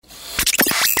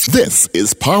This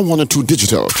is Power 102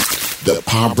 Digital, the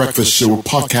Power Breakfast Show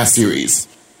podcast series.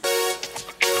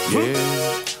 Yeah.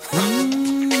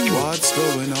 What's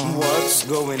going on? What's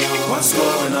going on? What's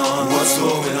going on? What's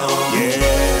going on? Yeah.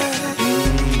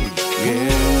 Yeah.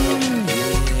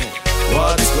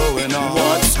 What's going on?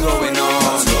 What's going on?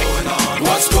 What's going on?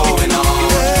 What's going on?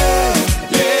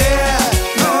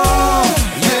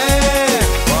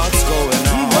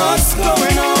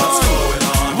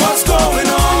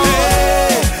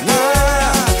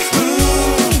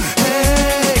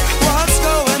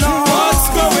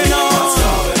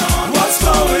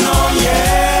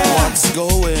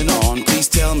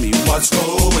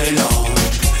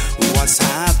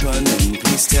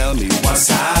 Tell me what's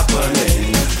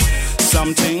happening.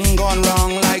 Something gone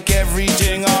wrong, like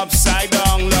everything upside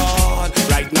down, Lord.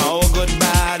 Right now, good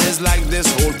bad is like this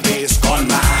whole place gone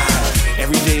mad.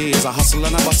 Every day is a hustle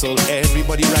and a bustle.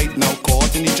 Everybody right now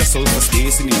caught in the jostle for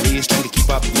space in the race, trying to keep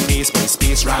up the pace. But the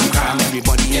space ram cram,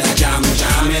 everybody is a jamming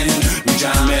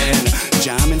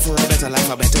for a better life,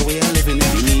 a better way of living.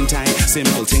 In the meantime,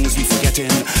 simple things we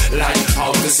forgetting, like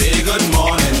how to say good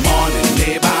morning, morning,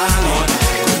 neighbor.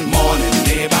 Good morning,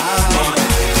 neighbor.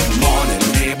 Good morning,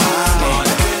 neighbor.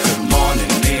 Good morning,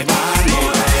 neighbor.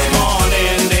 Good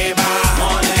morning, neighbor.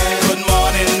 Good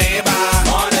morning, neighbor.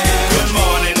 Good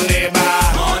morning, neighbor.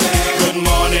 Good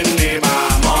morning, neighbor.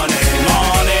 Morning, neighbor.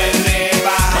 Good morning,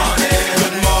 neighbor.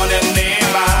 Good morning,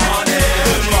 neighbor.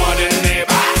 Good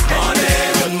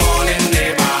morning, neighbor.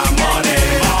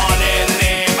 Morning,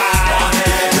 neighbor.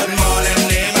 Good morning,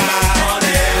 neighbor.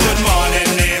 Good morning,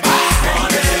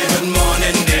 neighbor. Good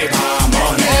morning, neighbor.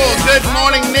 Good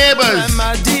morning, neighbors.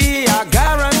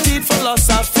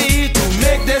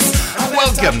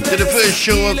 Welcome to the first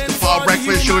show of the Power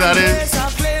Breakfast Show, that is,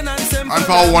 on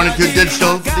Power 102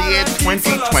 Digital for the year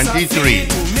 2023.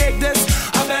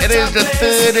 It is the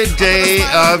third day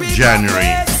of January.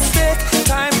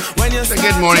 So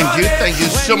good morning to you. Thank you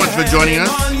so much for joining us.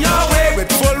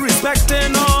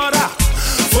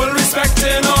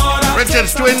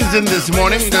 Richard's twins in this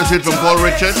morning. That's it from Paul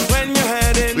Richard.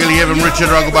 We'll hear from Richard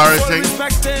Raghubar sing.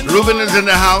 Ruben is in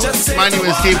the house. My name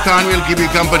is Steve Khan. We'll keep you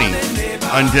company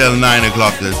until 9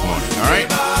 o'clock this morning. All right?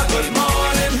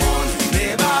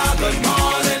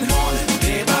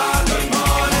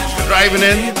 Driving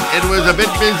in, it was a bit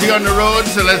busy on the road,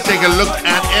 so let's take a look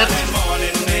at it.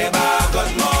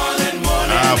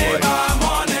 Ah, boy.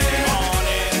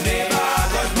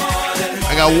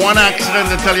 I got one accident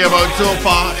to tell you about so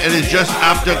far. It is just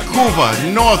after Coover,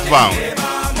 northbound.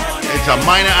 It's a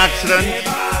minor accident,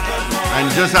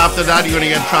 and just after that, you're going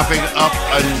to get traffic up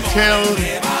until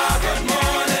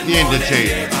the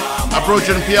interchange.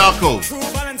 Approaching Piarco,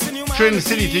 Trinidad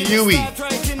City to Uwe,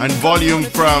 and volume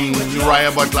from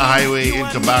Uriah Butler Highway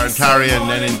into Barataria and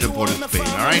then into Port of Spain,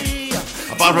 alright?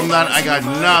 Apart from that, I got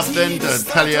nothing to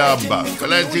tell you about. But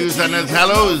let's use and as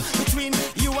hellos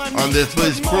on this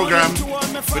first program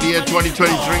for the year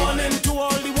 2023.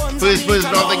 First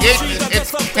person off the gate,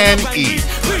 it's Ken E.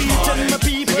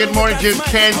 So good morning to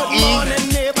Ken E.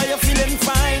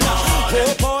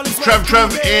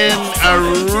 Trev in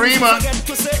Arima.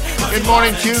 Good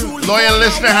morning to you. Loyal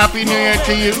listener, Happy New Year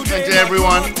to you and to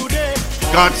everyone.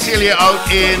 Got Celia out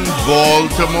in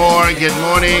Baltimore. Good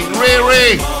morning,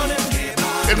 Ray.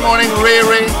 Good morning,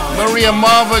 Ray. Maria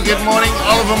Marva, good morning.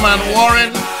 Oliver Man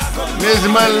Warren. Ms.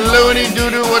 Maloney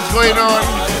Dudu, what's going on?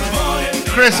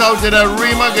 Chris out in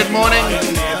Arima, good morning.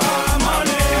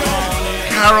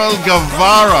 Carol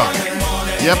Guevara.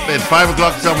 Yep, at 5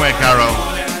 o'clock somewhere, Carol.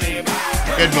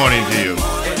 Good morning to you.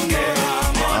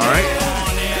 All right.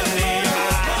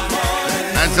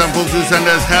 And some folks who send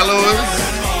us hellos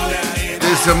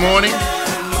this morning.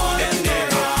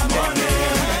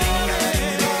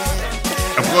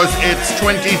 Of course, it's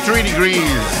 23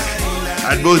 degrees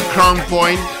at both Crown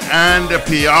Point and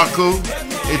Piarco.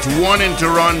 It's 1 in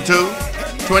Toronto,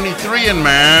 23 in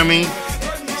Miami,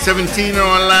 17 in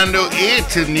Orlando,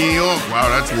 8 in New York. Wow,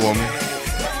 that's warm.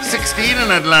 16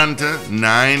 in Atlanta,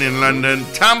 9 in London.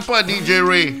 Tampa, DJ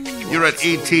Ray, you're at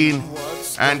 18.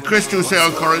 And Chris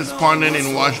Tussell, correspondent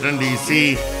in Washington,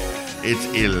 D.C., it's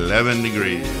 11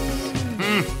 degrees.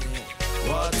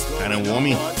 Kind of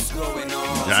warmy.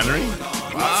 January?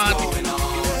 What?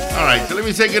 All right, so let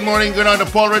me say good morning. Good on to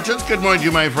Paul Richards. Good morning to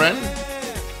you, my friend.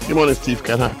 Good morning, Steve.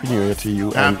 Happy New Year to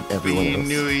you and everyone else. Happy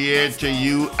New Year to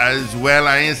you as well.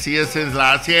 I ain't see you since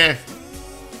last year.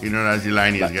 You know, that's the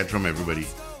line you get from everybody.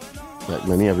 Like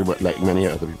many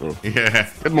other people. Yeah.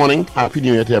 Good morning. Happy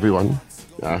New Year to everyone.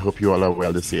 I hope you all are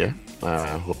well this year.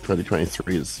 I hope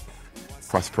 2023 is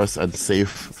prosperous and safe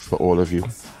for all of you.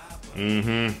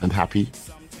 Mm-hmm. And happy.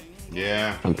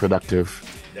 Yeah. And productive.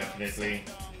 Definitely.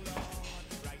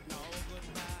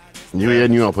 New year,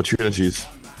 new opportunities.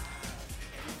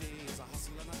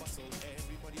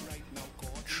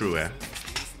 True, eh?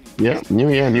 Yeah, new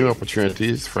year, new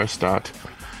opportunities, fresh start,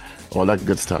 all that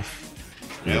good stuff.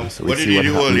 Yeah. So What did you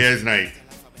do all year's night?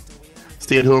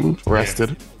 Stayed home,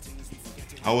 rested.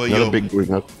 How were Not a your big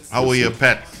going up. How were your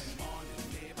pets?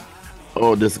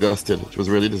 Oh, disgusting. It was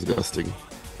really disgusting.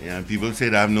 Yeah, people say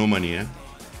they have no money, eh?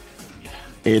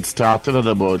 It started at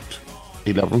about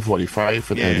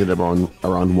 11:45 and ended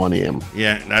around 1 a.m.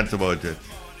 Yeah, that's about it.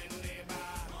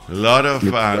 A lot of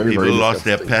Very, people very lost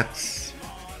their disgusting. pets.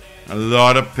 A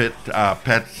lot of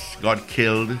pets got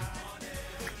killed.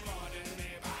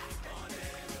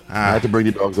 I had to bring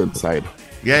the dogs inside.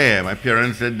 Yeah, my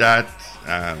parents did that.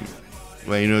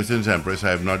 Well, since Empress,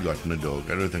 I have not gotten a dog.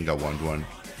 I don't think I want one.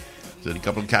 So the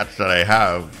couple cats that I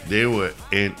have, they were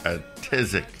in a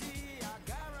tizzy.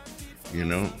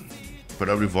 Put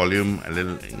up the volume a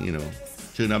little,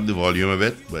 turn up the volume a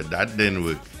bit, but that didn't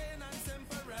work.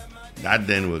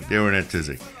 They were in a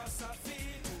tizzy.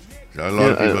 So a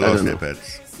lot of people lost their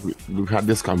pets. We've had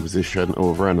this conversation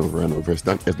over and over and over. It's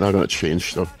not going to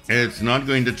change. So It's not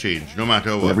going to change, no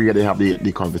matter what. every year they have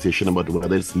the conversation about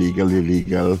whether it's legal,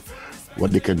 illegal,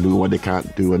 what they can do, what they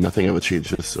can't do, and nothing ever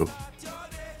changes. So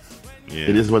Yeah.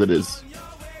 it is what it is.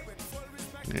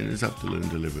 You just have to learn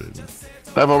to live with it.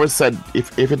 I've always said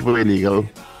if it were illegal,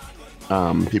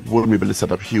 people wouldn't be able to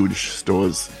set up huge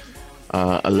stores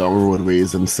along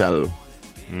roadways and sell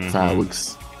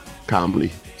fireworks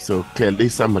calmly. So clearly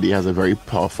somebody has a very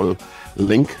powerful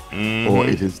link, or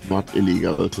it is not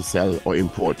illegal to sell or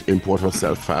import or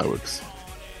sell fireworks.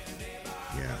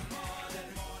 Yeah.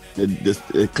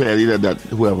 Clearly that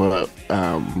whoever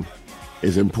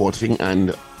is importing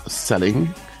and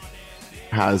selling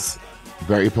has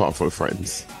very powerful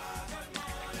friends.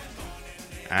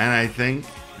 And I think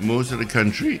most of the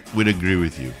country would agree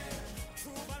with you.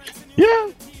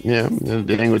 Yeah, they ain't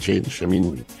gonna change. I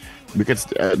mean, because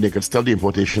they could stop the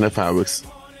importation of fireworks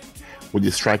with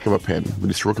the strike of a pen, with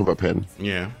the stroke of a pen,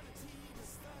 Yeah.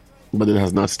 but it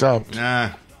has not stopped. Nah.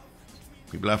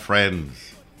 People are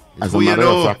friends. It's As a matter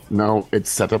weirdo. of fact, now it's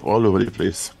set up all over the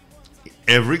place.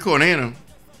 Every corner,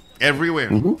 everywhere.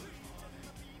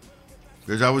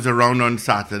 Because I was around on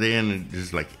Saturday and it's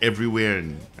just like everywhere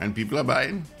and people are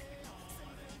buying.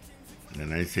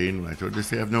 And I told they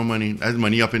say I have no money. That's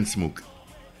money up in smoke.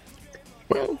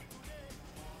 Well,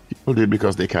 people do it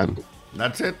because they can.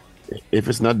 That's it. If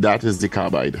it's not that, it's the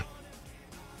carbide.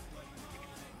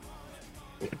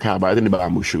 Carbide and the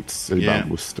bamboo shoots, the Yeah.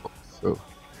 bamboo stuff. So,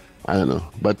 I don't know.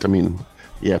 But, I mean,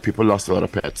 yeah, people lost a lot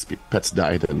of pets. Pets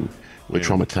died and were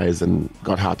traumatized and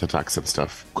got heart attacks and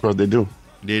stuff. Because they do.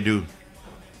 They do.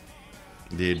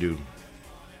 It's...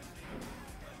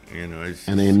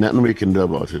 And ain't nothing we can do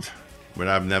about it. But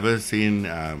I've never seen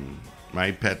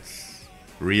my pets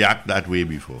react that way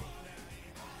before.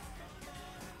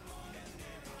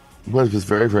 Well, it was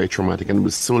very, very traumatic, and it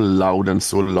was so loud and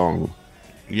so long.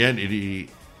 Yeah, the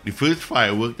first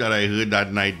firework that I heard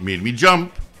that night made me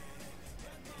jump.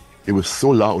 It was so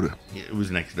loud. It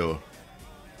was next door.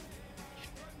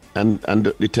 And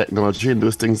the technology in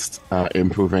those things are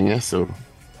improving, yeah, so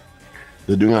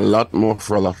they're doing a lot more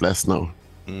for a lot less now.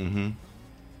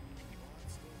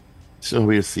 So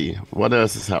we'll see. What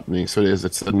else is happening? So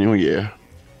it's a new year.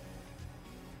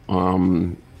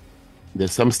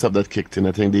 There's some stuff that kicked in.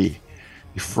 I think the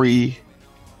free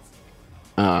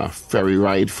ferry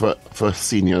ride for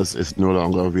seniors is no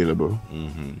longer available.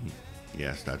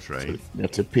 Yes, that's right. They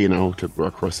have to pay now to go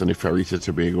across on the ferry to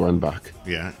Tobago and back.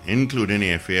 Yeah, including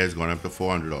airfare has gone up to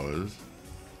 $400.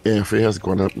 Airfare has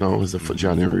gone up now as of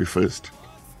January 1st.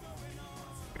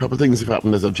 A couple of things have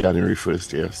happened as of January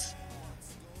 1st, yes.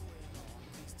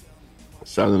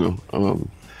 So I don't know.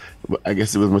 But I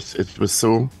guess it was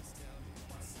so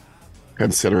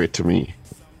considerate to me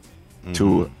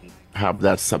to have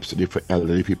that subsidy for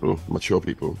elderly people, mature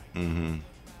people.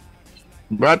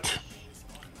 But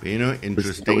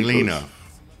interestingly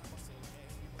enough,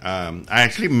 I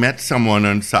actually met someone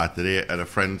on Saturday at a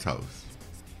friend's house,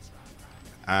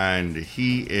 and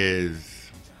he's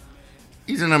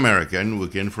an American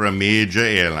working for a major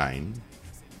airline.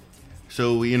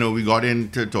 So, we got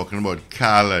into talking about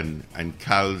Cal and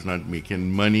Cal's not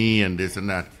making money and this and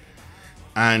that.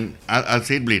 And I'll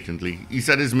say it blatantly. He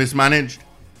said it's mismanaged.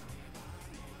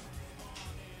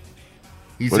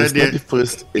 It's not the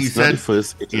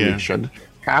first iteration.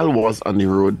 Cal was on the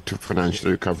road to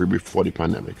financial recovery before the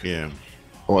pandemic. Yeah.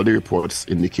 All the reports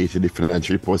indicated, the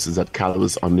financial reports, is that Cal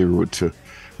was on the road to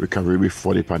recovery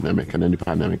before the pandemic, and then the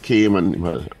pandemic came, and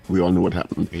well, we all know what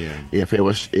happened. Yeah. Air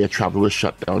travel was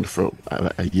shut down for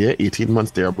a year, 18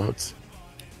 months thereabouts.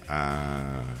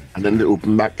 And then it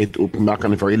opened back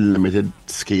on a very limited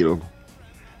scale.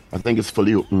 I think it's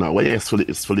fully open now. Well, yeah,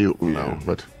 it's fully open now,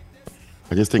 but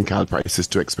I just think car price is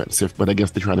too expensive. But I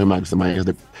guess they're trying to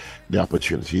maximize the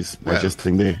opportunities. I just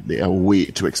think they are way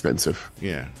too expensive.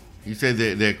 Yeah. You say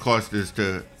their cost is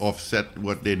to offset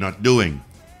what they're not doing.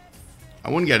 I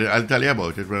won't get it. I'll tell you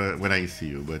about it when I see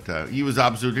you. But he was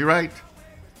absolutely right.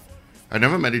 I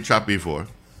never met a chap before.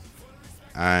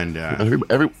 And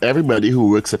everybody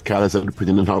who works at Cal has an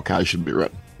opinion on how Cal should be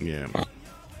run. Yeah.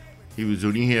 He was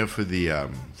only here for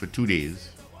for 2 days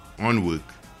on work.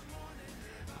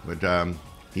 But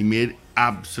he made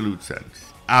absolute sense.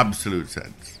 Absolute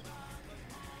sense.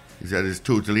 He said it's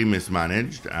totally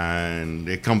mismanaged and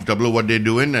they're comfortable with what they're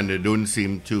doing and they don't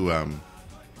seem to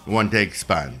want to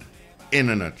expand. In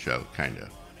a nutshell, kind of.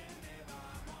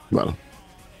 Well,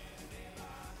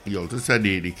 he also said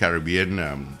the Caribbean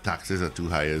taxes are too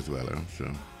high as well. So,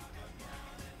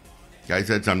 guy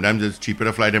said sometimes it's cheaper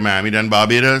to fly to Miami than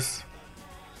Barbados.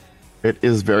 It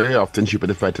is very often cheaper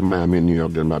to fly to Miami and New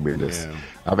York than Barbados. Yeah.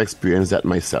 I've experienced that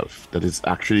myself. That is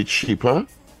actually cheaper.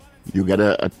 You get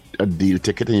a deal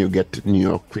ticket and you get to New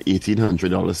York for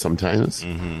 $1,800 sometimes.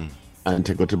 Mm-hmm. And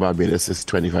to go to Barbados is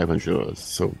 $2,500.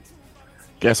 So,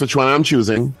 guess which one I'm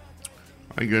choosing?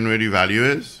 Are you going where the value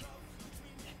is?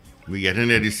 We get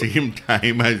in at the same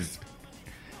time as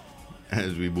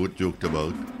we both joked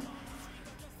about.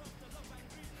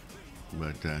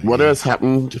 But what else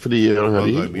happened for the year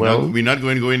already? We're not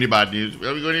going to go into bad news.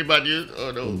 Are we going into bad news?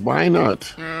 Oh no. Why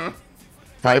not?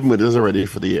 5 murders already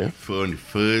for the year. For the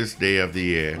first day of the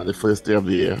year. On the first day of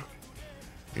the year.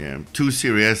 Yeah. 2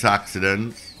 serious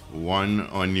accidents. One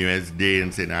on New Year's Day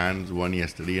in St. Anne's, one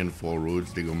yesterday in Four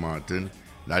Roads, Digger Martin.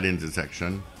 That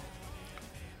intersection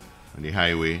on the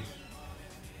highway.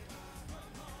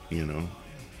 You know.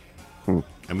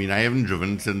 I mean, I haven't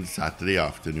driven since Saturday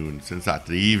afternoon, since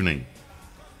Saturday evening.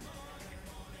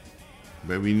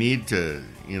 But we need to,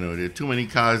 there are too many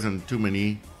cars and too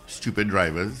many stupid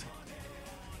drivers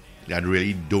that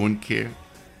really don't care.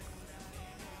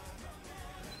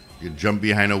 You jump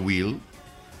behind a wheel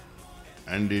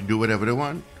and they do whatever they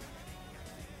want.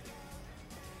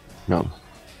 No.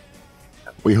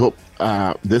 We hope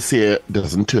this year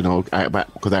doesn't turn out,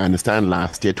 because I understand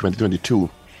last year, 2022,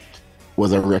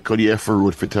 was a record year for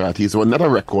road fatalities. Well, not a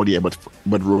record year, but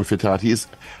road fatalities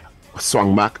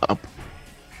swung back up,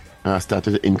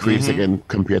 started to increase again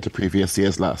compared to previous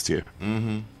years last year.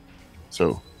 Mm-hmm.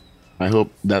 So I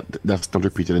hope that's not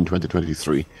repeated in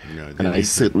 2023. Yeah, and I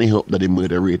certainly hope that the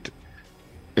murder rate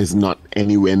is not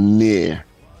anywhere near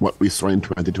what we saw in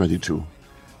 2022.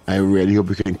 I really hope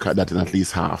we can cut that in at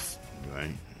least half.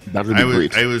 Right. That would be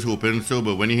great. I was hoping so,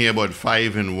 but when you hear about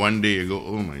 5 in one day, you go,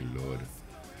 oh my Lord.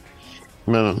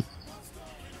 No.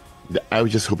 I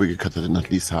would just hope we could cut it in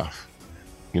at least half.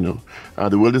 The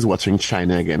world is watching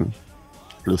China again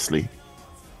closely.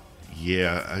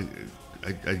 Yeah,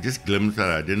 I just glimpsed that.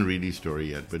 I didn't read the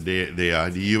story yet, but they are.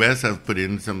 The U.S. have put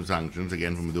in some sanctions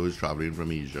again from those traveling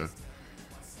from Asia.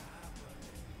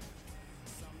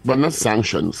 But not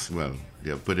sanctions. Well, they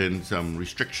have put in some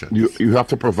restrictions. You have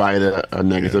to provide a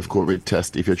negative COVID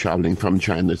test if you're traveling from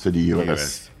China to the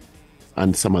U.S.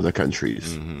 and some other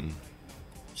countries. Mm-hmm.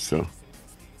 So,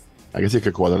 I guess you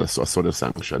could call it a sort of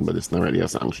sanction, but it's not really a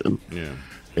sanction. Yeah,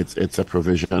 it's a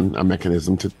provision, a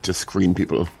mechanism to screen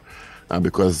people,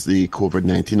 because the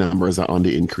COVID-19 numbers are on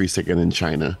the increase again in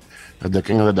China. I'm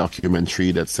looking at a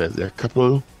documentary that says there are a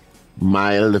couple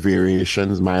mild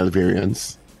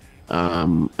variants,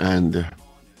 and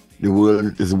the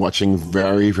world is watching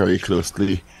very, very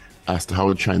closely as to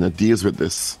how China deals with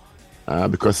this,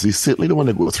 because we certainly don't want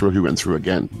to go through what we went through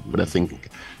again. But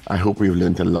I hope we've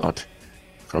learned a lot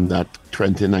from that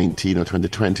 2019 or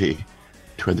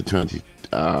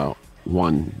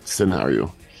 2021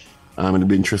 scenario. It'll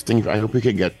be interesting. I hope we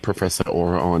can get Professor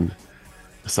Ora on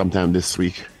sometime this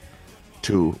week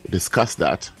to discuss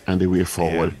that and the way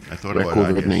forward, where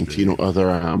COVID-19 or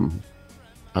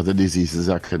other diseases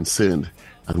are concerned,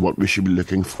 and what we should be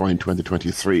looking for in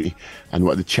 2023, and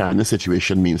what the China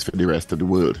situation means for the rest of the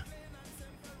world.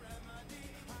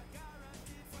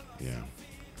 Yeah.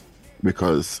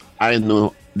 Because I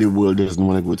know the world doesn't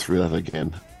want to go through that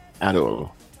again at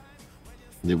all.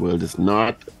 The world does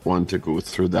not want to go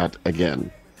through that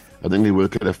again. I think the world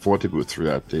could afford to go through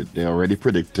that. They're already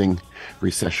predicting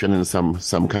recession in some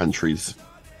countries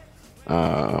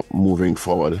moving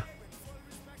forward.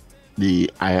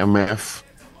 The IMF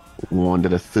warned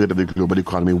that a third of the global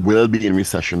economy will be in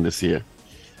recession this year.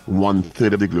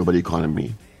 1/3 of the global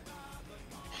economy.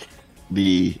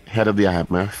 The head of the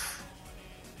IMF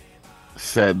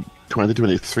said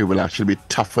 2023 will actually be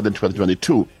tougher than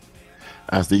 2022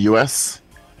 as the US,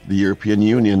 the European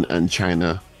Union, and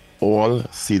China all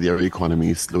see their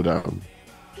economies slow down.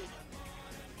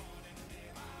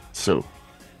 So,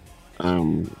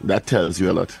 that tells you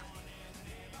a lot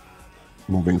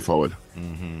moving forward.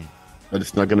 But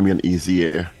it's not going to be an easy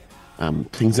year.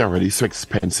 Things are already so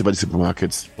expensive at the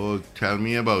supermarkets. Oh, tell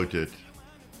me about it.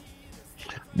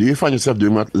 Do you find yourself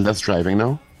doing less driving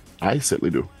now? I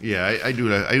certainly do. Yeah, I do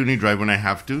that. I only drive when I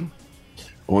have to.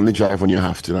 Only drive when you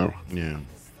have to now. Yeah.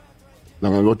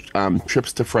 Now I go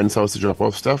trips to friends' house to drop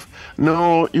off stuff.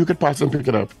 No, you could pass and pick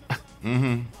it up.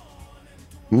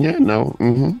 Yeah,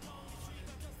 no.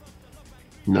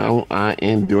 No, I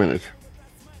ain't doing it.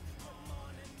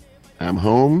 I'm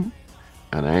home,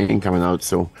 and I ain't coming out,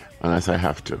 so unless I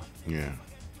have to. Yeah.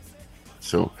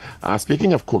 So,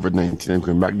 speaking of COVID-19 and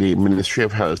going back, the Ministry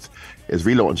of Health is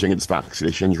relaunching its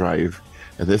vaccination drive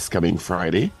this coming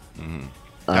Friday.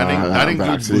 That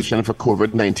includes vaccination for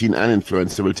COVID-19 and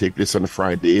influenza will take place on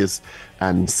Fridays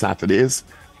and Saturdays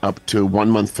up to 1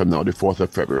 month from now, the 4th of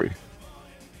February,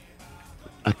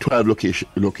 at 12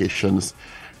 locations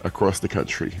across the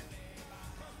country.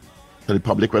 So the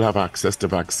public will have access to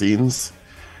vaccines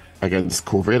against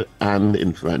COVID and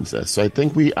influenza. So I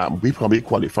think we probably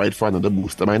qualified for another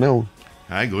booster by now.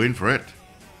 I go in for it.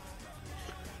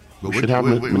 But We should have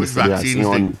Minister Diasing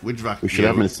on. We should have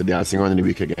yeah, Minister Diasing on in the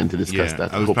week again to discuss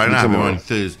that. I was Hopefully planning to have him tomorrow. on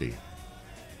Thursday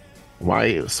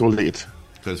Why so late?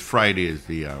 because Friday is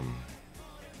the.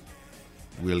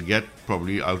 We'll get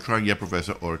probably. I'll try and get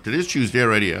Professor Ora. Today's Tuesday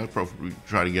already. I'll probably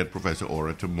try to get Professor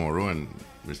Ora tomorrow and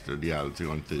Mr. Dialsing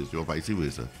on Thursday or vice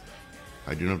versa.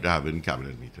 I do not have to have it in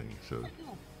cabinet meeting, so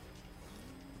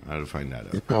I'll find that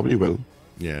out. It probably will.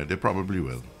 Yeah, they probably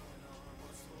will.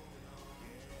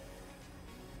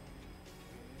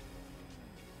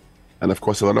 And of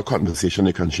course, a lot of conversation in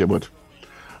the country about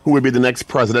who will be the next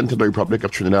president of the Republic of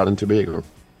Trinidad and Tobago.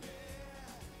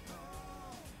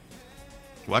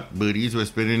 What birdies were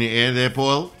spinning in the air there,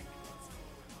 Paul?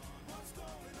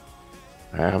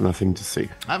 I have nothing to say.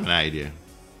 I have an idea.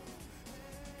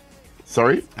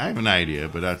 Sorry? I have an idea,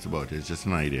 but that's about it. It's just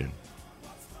an idea.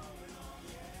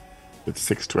 It's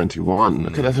 6:21.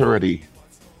 Look at that already.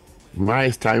 My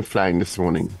is time flying this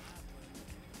morning.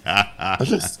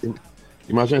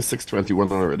 Imagine it's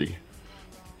 6:21 already.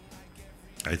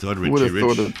 I thought Who would have Richie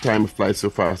thought Rich. the time flies so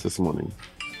fast this morning?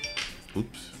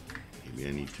 Oops. Maybe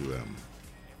I need to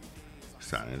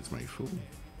silence my phone.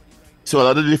 So a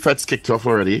lot of the feds kicked off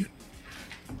already.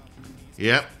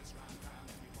 Yep.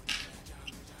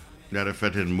 That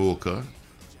affected Mocha.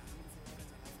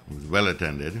 It was well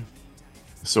attended.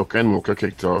 Soca and Mocha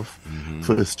kicked off.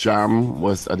 First jam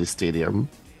was at the stadium.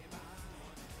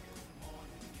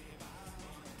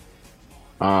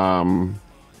 And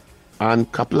a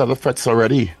couple other fets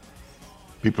already.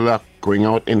 People are going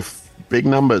out in big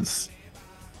numbers.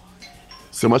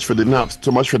 So much for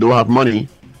don't have money.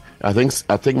 I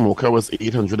think Mocha was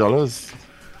 $800.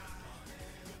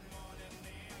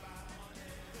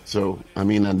 So I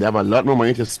mean, and they have a lot more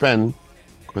money to spend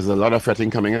because there's a lot of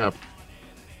fetting coming up.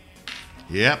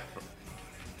 Yep.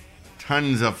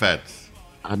 Tons of feds.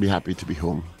 I'd be happy to be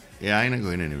home. Yeah, I ain't not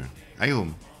going anywhere. I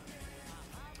home.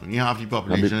 Only half the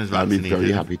population is I'd be vaccinated.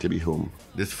 very happy to be home.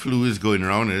 This flu is going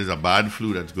around. It is a bad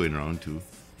flu that's going around too.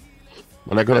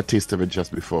 Well, I got a taste of it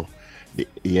just before the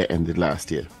year ended last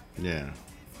year. Yeah.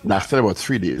 Lasted about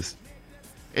 3 days.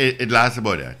 It lasts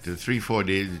about that. 3-4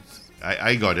 days.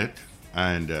 I got it.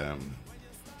 And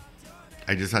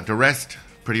I just had to rest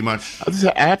pretty much.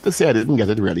 I have to say I didn't get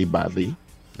it really badly.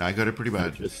 I got it pretty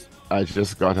bad. I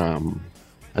just got I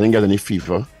didn't get any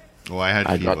fever. Oh, I had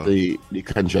I fever. got the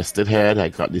congested head. I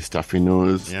got the stuffy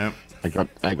nose. Yeah.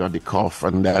 I got the cough,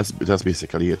 and that's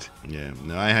basically it. Yeah.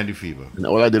 No, I had the fever. And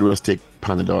all I did was take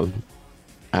Panadol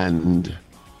and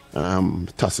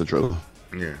Tussidril.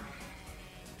 Yeah.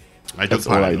 I took That's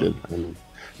all I Panadol. did. And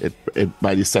it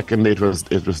by the second day it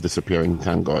was disappearing.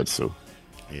 Thank God. So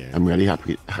Yeah. I'm really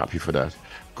happy for that.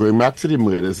 Going back to the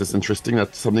murders, it's interesting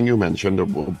that something you mentioned, or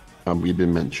we've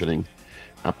been mentioning.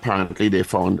 Apparently, they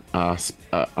found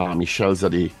army shells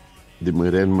at the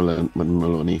murder in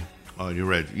Maloney. Oh, you're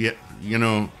right. Yeah, you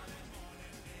know,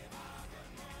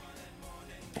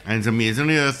 and it's amazing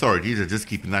the authorities are just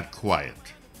keeping that quiet.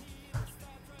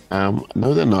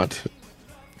 No, they're not.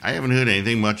 I haven't heard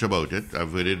anything much about it.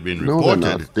 I've heard it been No, they're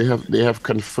reported. not. They have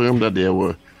confirmed that there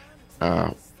were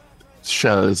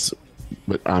shells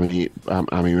with army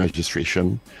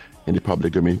registration in the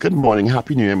public domain. Good morning,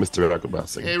 happy New Year, Mr.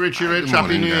 Ragobasing. Hey, Richie Rich, Good happy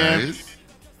morning, New Year. guys.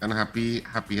 And happy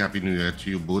New Year to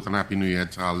you both, and happy New Year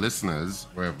to our listeners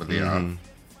wherever they are.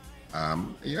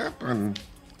 Yep, and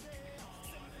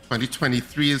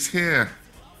 2023 is here.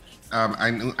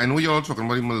 I know you're all talking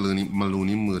about the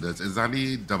Maloney murders. Is that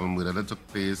the double murder that took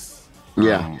place?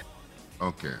 Yeah.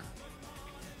 Okay.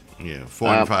 Yeah, 4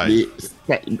 and 5.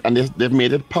 And they've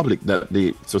made it public that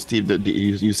so Steve,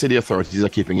 you say the authorities are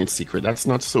keeping it secret. That's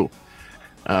not so.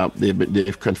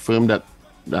 They've confirmed that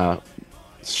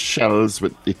shells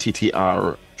with the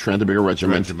TTR, Trinidad and Tobago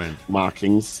Regiment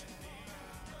markings,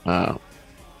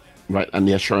 right, and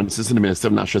the assurances in the Minister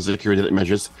of National Security that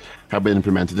measures have been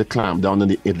implemented to clamp down on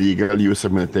the illegal use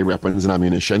of military weapons and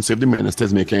ammunition. So if the Minister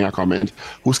is making a comment,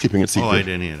 who's keeping it secret? Oh, I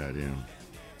didn't hear that, yeah.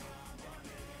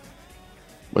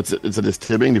 But it's a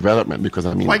disturbing development because,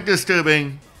 I mean... Quite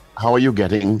disturbing. How are you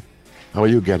getting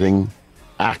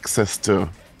access to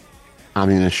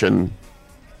ammunition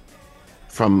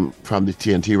from the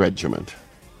TNT regiment?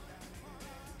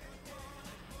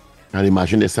 And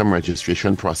imagine there's some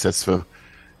registration process for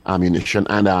ammunition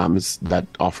and arms that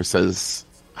officers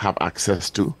have access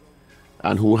to,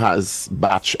 and who has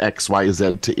batch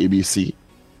XYZ to ABC.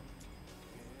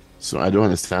 So I don't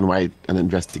understand why an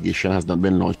investigation has not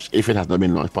been launched. If it has not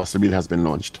been launched, possibly it has been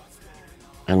launched,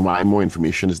 and why more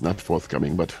information is not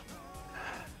forthcoming. But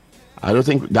I don't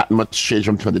think that much changed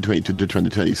from 2022 to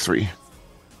 2023.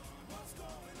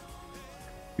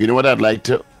 You know what I'd like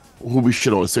to, who we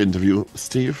should also interview,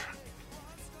 Steve?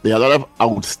 There are a lot of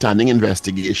outstanding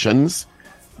investigations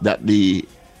that the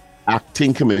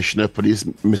acting commissioner of police,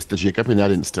 Mr. Jacob in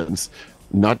that instance,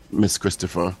 not Miss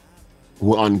Christopher,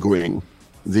 were ongoing.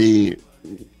 The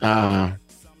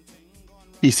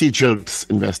PC Jerks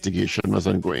investigation was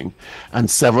ongoing, and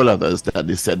several others that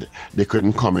they said they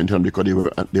couldn't comment on because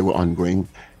they were ongoing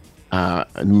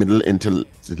middle into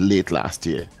late last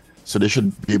year. So they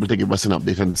should be able to give us an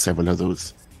update on several of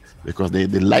those, because they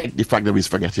like the fact that we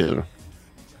forget it.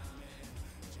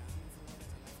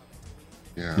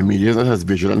 Yeah. The media is not as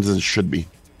vigilant as it should be.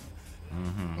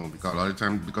 Oh, because a lot of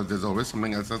times, because there's always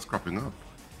something else that's cropping up.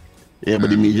 Yeah,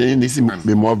 but the media needs to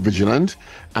be more vigilant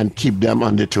and keep them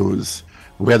on their toes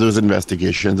where those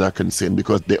investigations are concerned,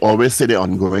 because they always say they're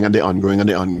ongoing and they're ongoing and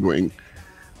they're ongoing,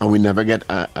 and we never get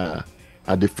a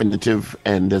definitive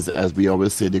end. As we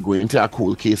always say, they go into a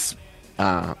cold case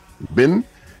bin,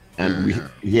 and we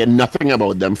hear nothing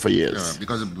about them for years.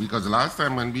 Yeah, because last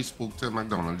time when we spoke to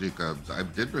McDonald Jacobs, I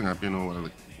did bring up,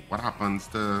 like, what happens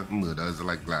to murders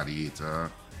like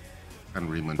Gladiator and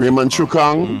Raymond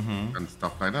Chukong, and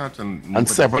stuff like that, and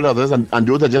several others, and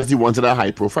those are just the ones that are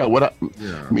high profile. I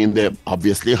mean, there are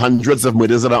obviously hundreds of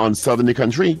murders that are unsolved in the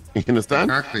country. You understand?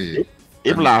 Exactly.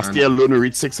 If last year alone we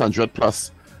reached 600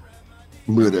 plus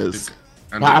murders,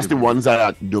 perhaps the ones that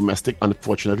are domestic,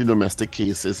 unfortunately domestic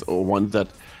cases, or ones that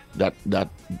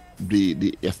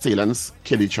the assailants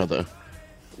kill each other.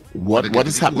 What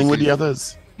is happening with the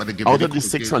others? Out of the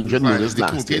 600 murders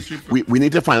last year, we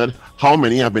need to find out how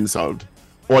many have been solved,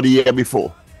 or the year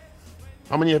before.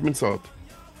 How many have been solved?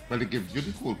 Well, it gives you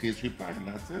the cold case reply, and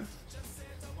that's it.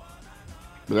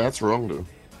 But that's wrong, though.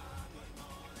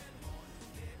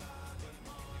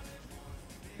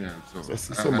 Yeah, so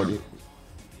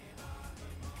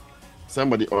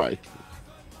somebody, all right.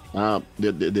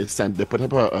 They put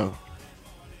up a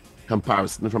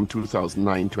comparison from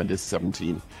 2009,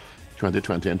 2017,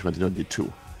 2020, and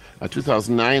 2022.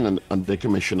 2009, under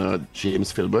Commissioner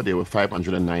James Filbert, there were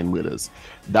 509 murders.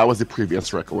 That was the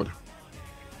previous record.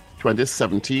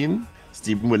 2017,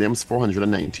 Stephen Williams,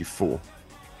 494.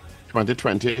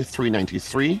 2020,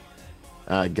 393,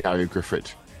 Gary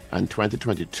Griffith. And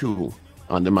 2022,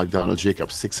 under McDonald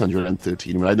Jacobs,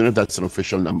 613. Well, I don't know if that's an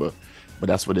official number, but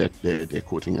that's what they're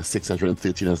quoting as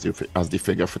 613 as the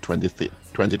figure for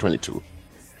 2022.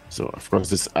 So, of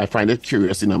course, I find it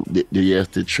curious, the year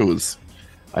it shows.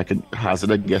 I could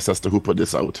hazard a guess as to who put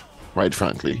this out, quite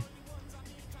frankly.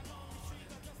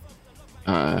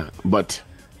 But,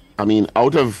 I mean,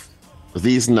 out of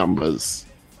these numbers,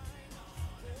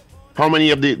 how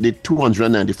many of the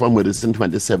 294 murders in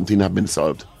 2017 have been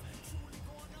solved?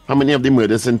 How many of the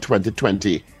murders in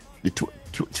 2020, the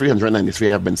 393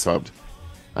 have been solved?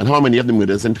 And how many of the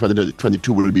murders in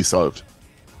 2022 will be solved?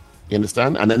 You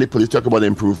understand? And then the police talk about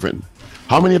improvement.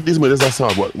 How many of these murders are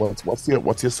solved? What's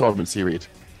your solvency rate?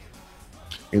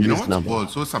 You know what's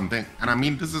also something, and I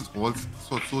mean, this is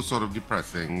also so sort of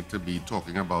depressing to be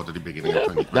talking about at the beginning of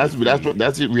 2020.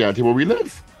 That's the reality where we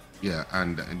live. Yeah,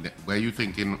 and where you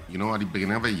thinking, at the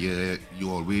beginning of a year, you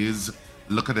always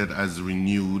look at it as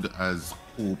renewed, as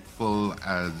hopeful,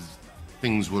 as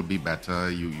things will be better.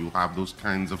 You have those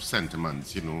kinds of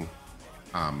sentiments,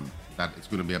 that it's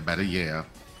going to be a better year.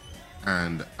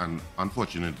 And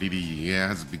unfortunately, the year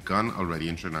has begun already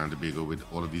in Trinidad and Tobago with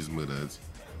all of these murders.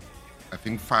 I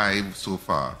think 5 so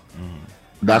far.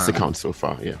 That's the count so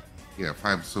far, yeah. Yeah,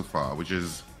 5 so far, which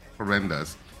is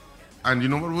horrendous. And you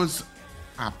know what was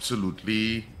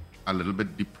absolutely a little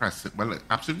bit depressing? Well,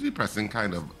 absolutely depressing,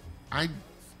 kind of. I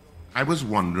was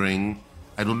wondering,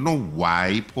 I don't know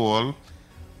why, Paul,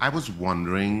 I was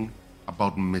wondering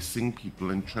about missing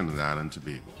people in Trinidad and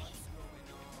Tobago.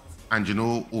 And you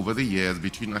know, over the years,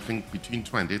 between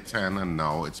 2010 and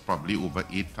now, it's probably over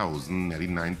 8,000, nearly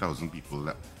 9,000 people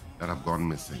that have gone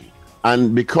missing.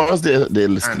 And because they're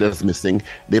listed as missing,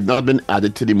 they've not been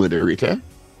added to the murder rate, eh?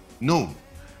 No.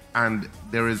 And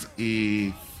there is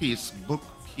a Facebook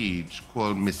page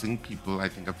called Missing People, I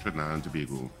think, of Trinidad and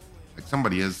Tobago. Like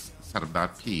somebody has set up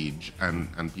that page,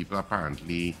 and people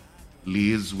apparently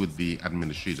liaise with the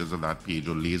administrators of that page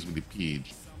or liaise with the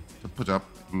page to put up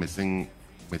missing.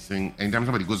 Anytime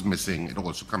somebody goes missing, it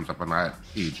also comes up on that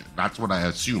page. That's what I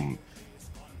assume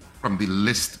from the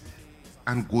list.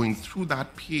 And going through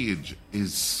that page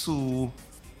is so,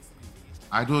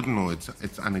 I don't know, it's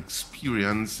an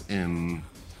experience in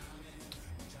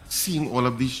seeing all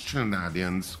of these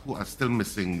Trinidadians who are still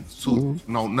missing. So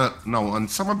now, on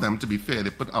some of them, to be fair, they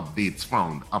put updates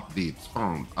found.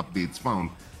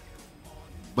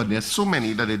 But there's so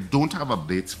many that they don't have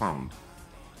updates found.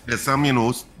 There's some,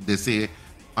 they say,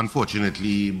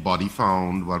 unfortunately, body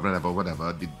found, whatever,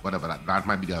 that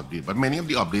might be the update. But many of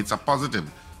the updates are positive,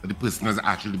 that the person has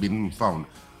actually been found.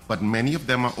 But many of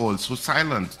them are also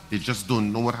silent. They just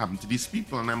don't know what happened to these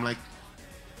people. And I'm like,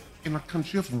 in a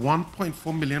country of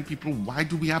 1.4 million people, why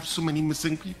do we have so many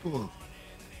missing people?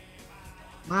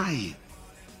 Why?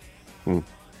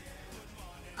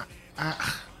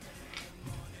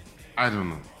 I don't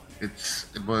know. It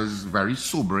was very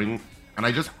sobering. And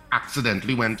I just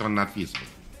accidentally went on that Facebook.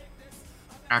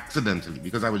 Accidentally,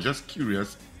 because I was just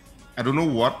curious. I don't know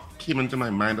what came into my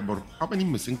mind about how many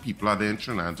missing people are there in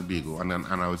Trinidad and Tobago. And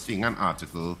I was seeing an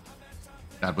article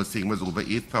that was saying was over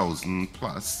 8,000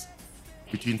 plus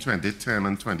between 2010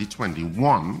 and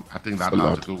 2021. I think that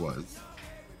article was.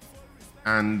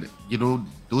 And,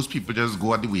 those people just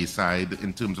go at the wayside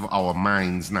in terms of our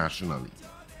minds nationally.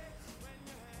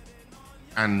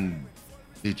 And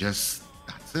they just,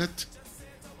 that's it.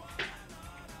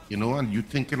 And you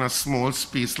think in a small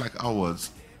space like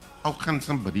ours, how can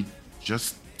somebody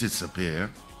just disappear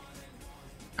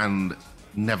and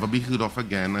never be heard of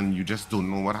again, and you just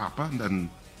don't know what happened?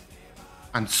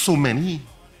 And so many.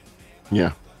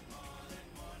 Yeah.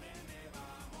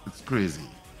 It's crazy.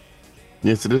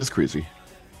 Yes, it is crazy.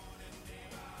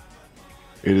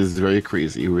 It is very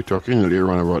crazy. We were talking earlier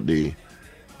on about the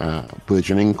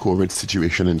burgeoning COVID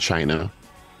situation in China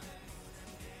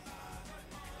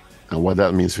and what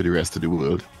that means for the rest of the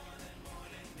world.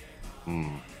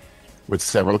 With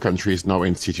several countries now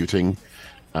instituting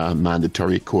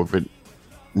mandatory COVID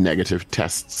negative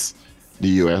tests. The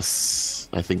US,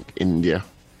 I think India.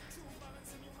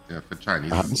 Yeah, for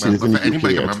Chinese. I haven't seen it in the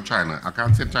anybody UK from China, I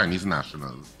can't say Chinese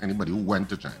nationals. Anybody who went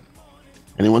to China.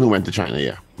 Anyone who went to China,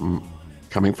 yeah.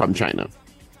 Coming from China.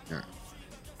 Yeah.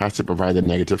 Has to provide a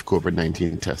negative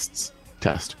COVID-19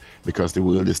 test because the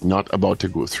world is not about to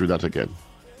go through that again.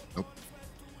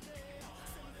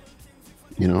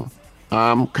 Nope.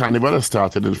 Carnival has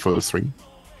started in full swing.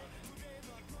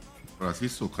 But I see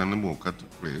Soca and Mocha took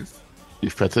place. The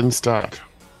fettings start.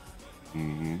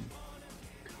 The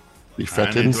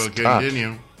fettings and it will start.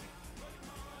 continue.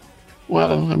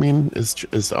 Well, I mean,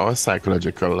 it's our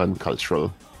psychological respect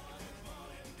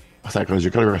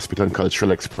and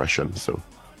cultural expression. So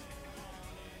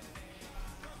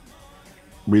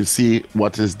we'll see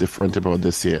what is different about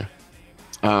this year.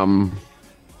 It'll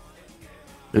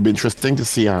be interesting to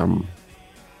see.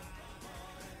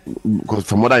 Because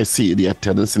from what I see, the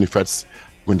attendance in the fet's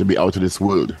going to be out of this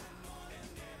world.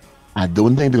 I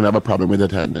don't think they're going to have a problem with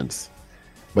attendance.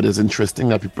 But it's interesting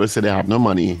that people say they have no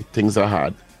money, things are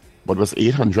hard. But it was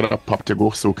 $800 a pop to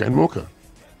go Soca and Mocha.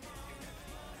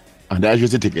 And that's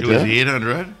just the ticket. It was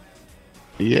 800?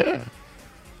 Yeah.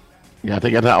 You have to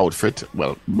get an outfit.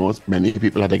 Well, many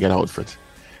people have to get an outfit.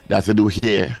 That's to do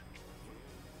here.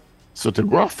 So to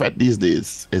go off fet these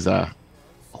days is a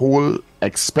whole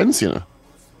expense,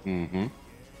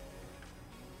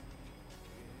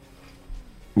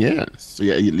 Yeah. So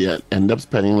you end up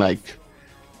spending like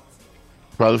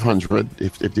 $1,200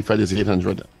 if the fed is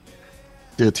 $800,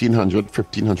 $1,300,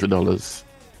 $1,500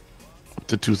 up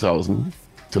to $2,000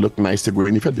 to look nice to go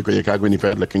in the fed because you can't go in the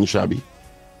fed looking shabby.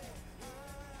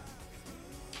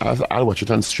 I'll watch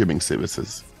it on streaming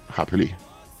services happily.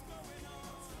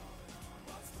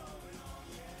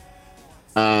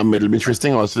 It'll be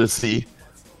interesting also to see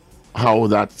how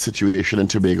that situation in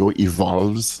Tobago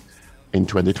evolves in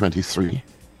 2023.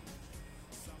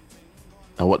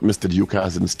 and what Mr. Duke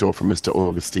has in store for Mr.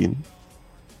 Augustine.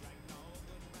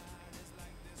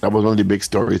 That was one of the big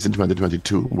stories in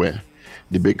 2022 where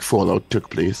the big fallout took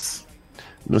place.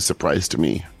 No surprise to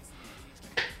me.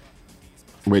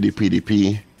 Where the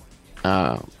PDP,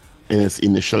 in its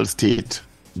initial state,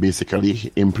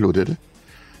 basically imploded.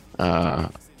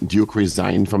 Duke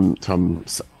resigned from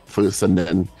first, and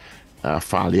then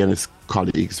Farley and his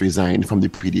colleagues resigned from the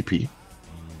PDP.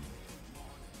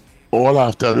 All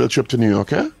after a little trip to New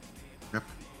York, eh? Yep.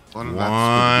 All of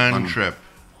One trip.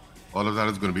 All of that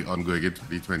is going to be ongoing in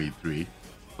 2023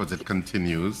 because it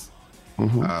continues.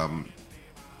 So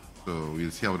we'll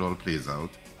see how it all plays out.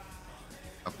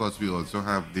 Of course, we also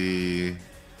have the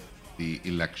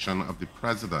election of the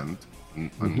president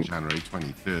on January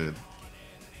 23rd.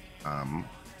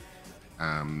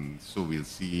 So we'll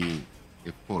see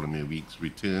if Paula May Weeks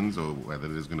returns or whether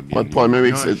there's going to be. But Paula May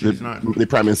Weeks, No, the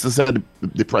Prime Minister said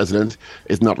the president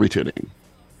is not returning.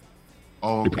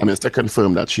 Oh, The Prime Minister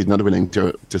confirmed that she's not willing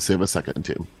to serve a second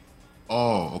term.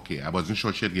 Oh, okay. I wasn't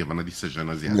sure she had given a decision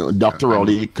as yet. No, Dr.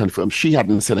 Rowley confirmed. She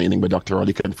hadn't said anything, but Dr.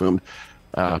 Rowley confirmed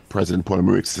President Paul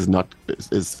Maurice has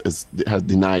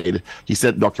denied. He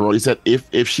said, Dr. Rowley said,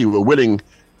 if she were willing,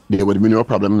 there would be no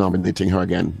problem nominating her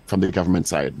again from the government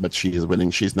side. But she is willing.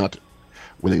 She's not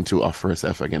willing to offer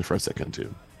herself again for a second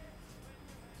term.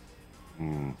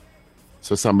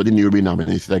 So somebody new will be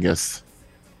nominated, I guess,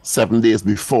 7 days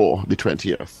before the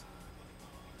 20th,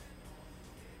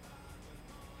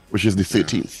 which is the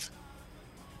 13th.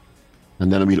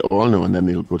 And then we'll all know, and then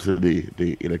they'll go to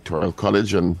the electoral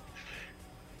college, and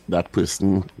that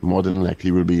person more than likely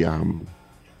will be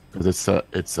because I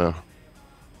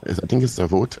think it's a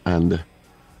vote, and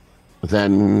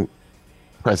then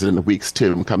President Weeks'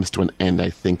 term comes to an end,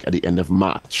 I think, at the end of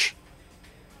March.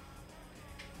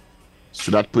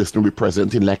 So that person will be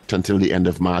president-elect until the end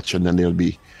of March, and then there'll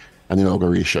be an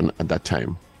inauguration at that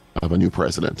time of a new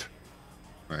president.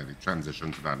 Right, the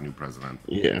transition to that new president.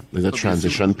 Yeah, there's a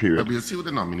transition period. But we'll see what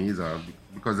the nominees are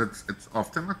because it's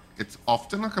often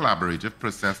a collaborative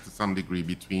process to some degree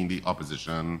between the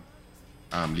opposition,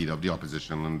 leader of the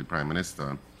opposition, and the prime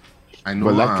minister. I know.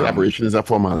 Well, that collaboration is a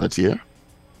formality, yeah.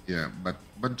 Yeah, but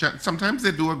sometimes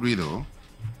they do agree though.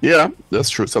 Yeah, that's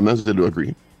true. Sometimes they do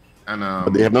agree, And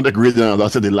but they have not agreed on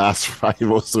that in the last 5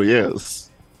 or so years.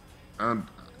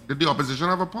 did the opposition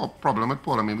have a problem with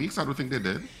Paula May Weeks? I don't think they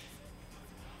did.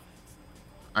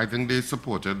 I think they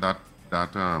supported that.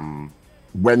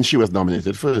 When she was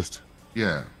nominated first.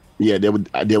 Yeah. Yeah,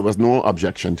 there was no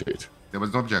objection to it. There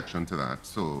was no objection to that.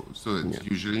 So it's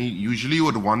usually you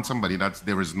would want somebody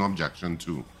there is no objection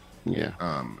to. Yeah.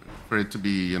 For it to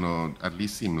be, at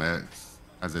least seamless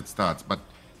as it starts. But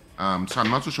so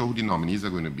I'm not so sure who the nominees are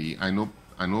going to be. I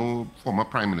know former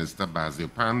Prime Minister Basil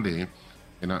Pandey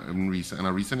in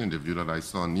a recent interview that I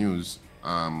saw on news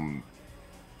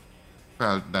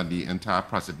felt that the entire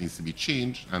process needs to be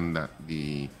changed and that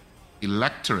the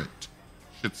electorate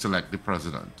should select the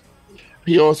president.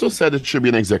 He also said it should be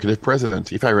an executive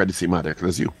president, if I read the same article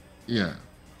as you. Yeah.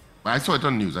 But I saw it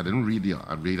on news. I didn't read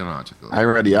an article. I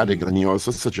read the article, and he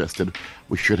also suggested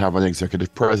we should have an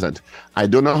executive president. I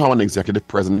don't know how an executive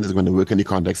president is going to work in the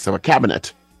context of a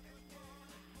cabinet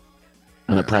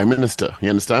and a prime minister. You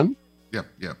understand?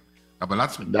 Yep. But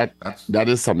that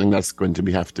is something that's going to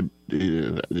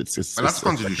that's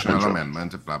constitutional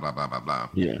amendment, blah, blah, blah, blah, blah.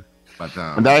 Yeah. But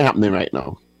and that is happening right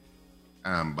now.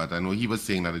 But I know he was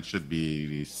saying that it should be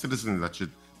the citizens that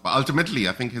should. But ultimately,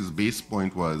 I think his base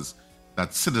point was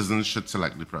that citizens should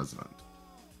select the president,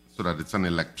 so that it's an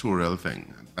electoral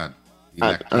thing. And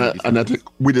I think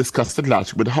we discussed it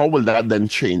last week. But how will that then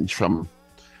change from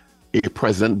a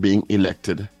president being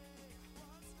elected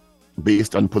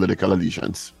based on political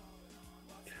allegiance?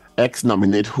 X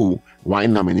nominate who? Y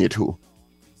nominate who?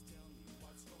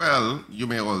 Well, you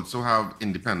may also have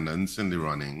independents in the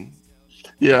running.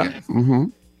 Yeah. Yes. Mm-hmm.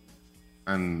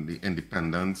 And the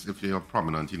independents, if you're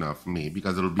prominent enough,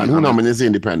 because it'll be. And who nominates the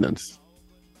independents?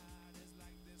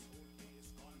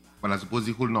 Well, I suppose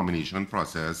the whole nomination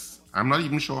process. I'm not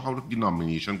even sure how the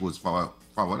nomination goes forward.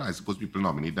 I suppose people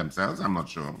nominate themselves. I'm not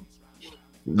sure.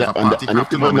 And if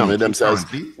people nominate themselves,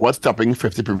 what's stopping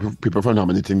 50 people from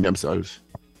nominating themselves?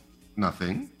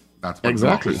 Nothing. That's what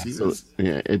exactly. democracy So is.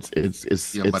 yeah, it's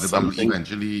but something.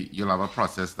 Eventually you'll have a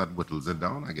process that whittles it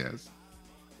down, I guess.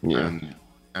 Yeah.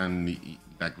 And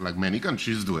like many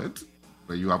countries do it,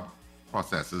 where you have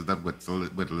processes that whittle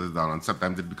it down, and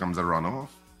sometimes it becomes a runoff.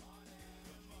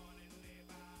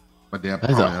 But there are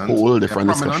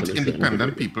prominent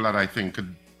independent people that I think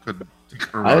could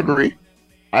take a run. I agree.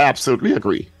 I absolutely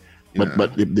agree.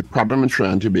 But the problem in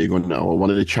Trinidad and Tobago now, or one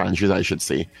of the challenges I should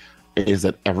say, is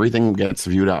that everything gets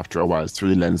viewed after a while through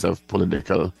the lens of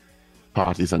political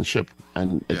partisanship,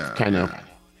 and it kind of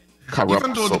corrupts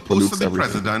Even though or the post pollutes of the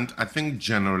everything. president, I think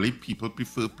generally people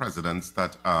prefer presidents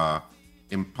that are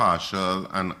impartial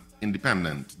and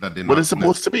independent. That they're What not it's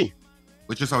supposed to be.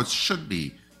 which is how it should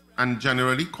be. And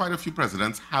generally, quite a few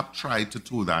presidents have tried to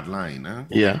toe that line.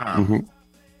 Yeah. They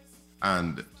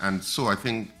have. And so I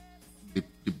think the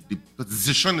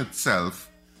position itself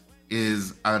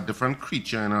is a different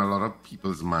creature in a lot of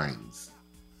people's minds,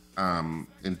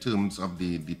 in terms of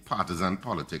the partisan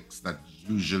politics that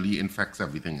usually infects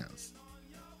everything else.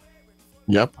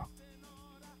 Yep.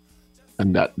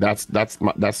 And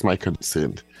that's my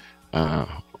concern,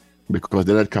 because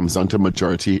then it comes down to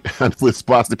majority and first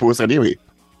past the post anyway.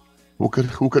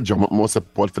 Who could drum up more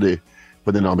support for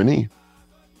the nominee?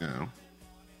 Yeah.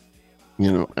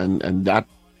 You know, and that,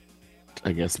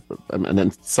 I guess, and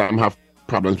then some have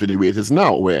problems with the way it is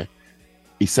now, where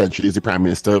essentially the prime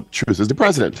minister chooses the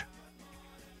president.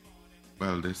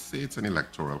 Well, they say it's an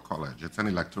electoral college. It's an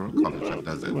electoral college that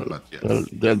does it, but yes. Well,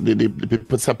 the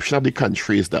perception of the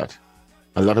country is that,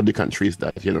 a lot of the country is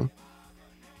that, you know,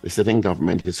 the sitting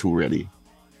government is who really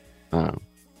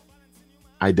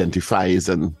identifies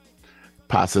and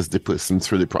passes the person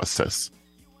through the process.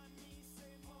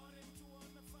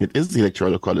 It is the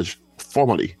electoral college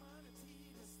formally.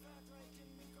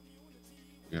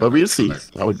 Yeah, But we'll that's see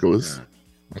correct. how it goes.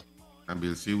 Yeah. And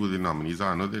we'll see who the nominees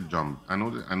are. I know they jumped. I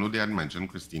know they had mentioned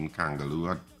Christine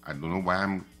Kangaloo. I don't know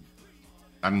why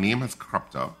that name has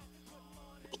cropped up.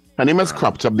 Her name has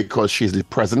cropped up because she's the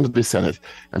president of the Senate,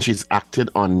 and she's acted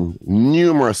on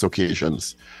numerous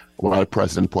occasions while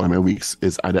President Paul Weeks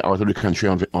is either out of the country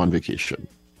on vacation.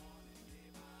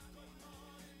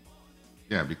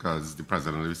 Yeah, because the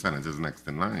president of the Senate is next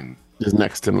in line. Is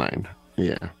next in line.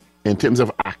 Yeah. In terms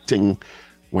of acting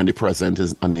when the president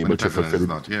is unable When the to president fulfill. is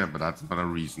not here, but that's not a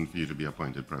reason for you to be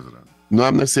appointed president. No,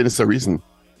 I'm not saying it's a reason.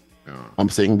 Yeah. I'm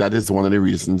saying that is one of the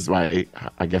reasons why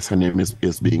I guess her name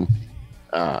is being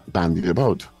bandied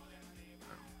about.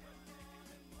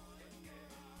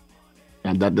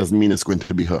 And that doesn't mean it's going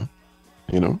to be her,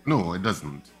 you know? No, it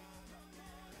doesn't.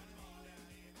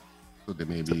 So they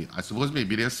may be. I suppose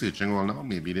maybe they're searching all now.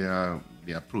 Maybe they're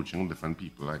approaching different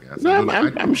people. I guess. No,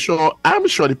 I'm sure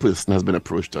the person has been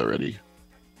approached already.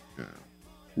 Yeah.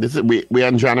 This is we are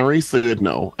on January 3rd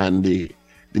now, and the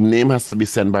name has to be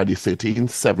sent by the 13th,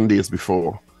 7 days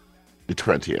before the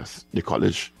 20th. The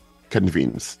college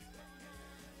convenes.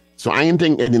 So I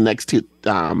think in the next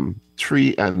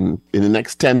 3 and in the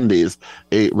next 10 days,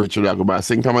 Richard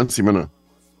Agobasing, come and see me now.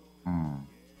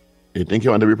 You think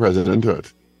you want to be president to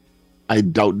it? I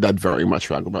doubt that very much,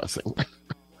 Agobasing.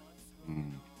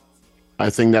 I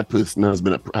think that person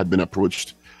had been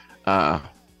approached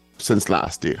since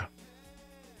last year,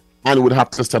 and would have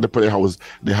to start to put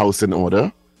the house in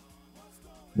order,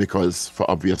 because for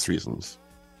obvious reasons.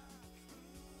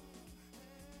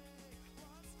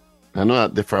 I know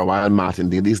that for a while Martin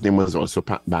Daly's name was also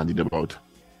bandied about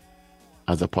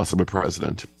as a possible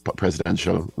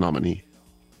presidential nominee.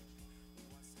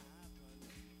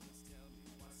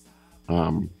 There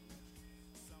are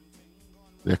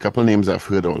a couple of names I've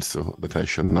heard also that I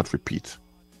should not repeat.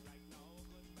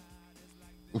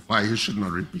 Why you should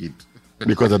not repeat?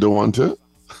 Because I don't want to.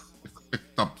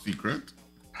 Top secret.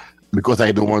 Because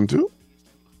I don't want to.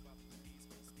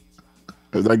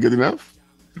 Is that good enough?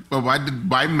 But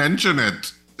why mention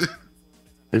it?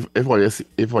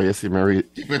 If I see Mary,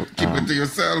 Keep it to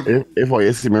yourself. if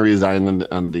I see Mary resign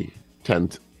on the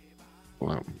 10th,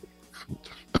 well,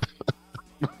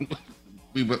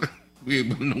 we will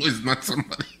know it's not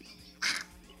somebody.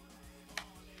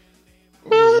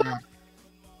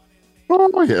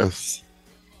 oh yes.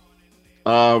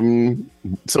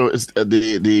 So it's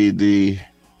the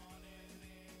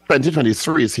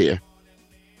 2023 is here,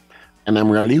 and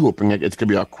I'm really hoping that it could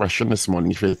be our question this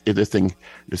morning. If I think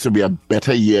this will be a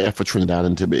better year for Trinidad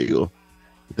and Tobago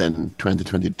than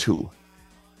 2022.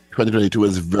 2022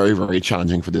 is very, very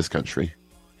challenging for this country.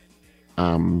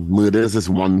 Murders is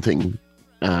one thing.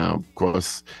 Of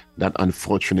course, that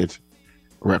unfortunate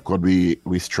record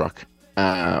we struck.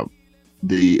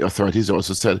 The authorities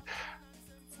also said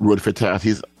road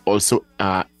fatalities also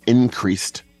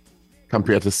increased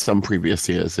compared to some previous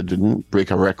years. It didn't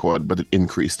break a record, but it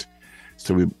increased.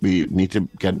 So we need to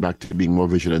get back to being more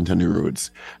vigilant on the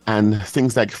roads. And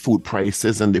things like food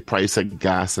prices and the price of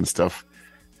gas and stuff,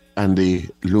 and the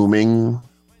looming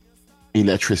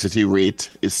electricity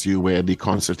rate issue where the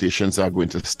consultations are going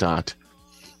to start.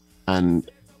 And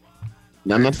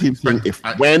I'm not even saying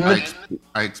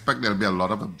I expect there'll be a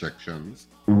lot of objections.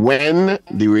 when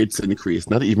the rates increase,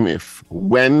 not even if,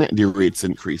 when the rates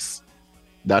increase,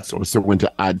 that's also going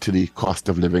to add to the cost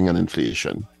of living and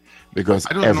inflation, because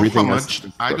I don't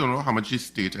know how much the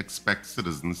state expects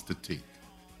citizens to take.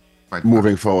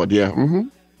 Moving forward, yeah. Mm-hmm.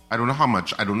 I don't know how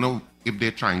much. I don't know if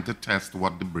they're trying to test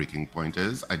what the breaking point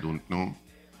is. I don't know.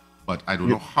 But I don't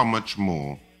know how much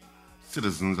more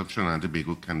citizens of Trinidad and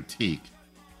Tobago can take.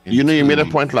 You made a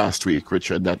point last week,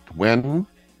 Richard, that when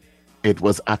it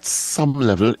was at some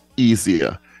level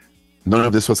easier, none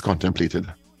of this was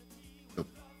contemplated. Nope.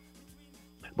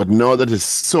 But now that there's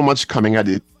so much coming at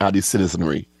the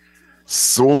citizenry,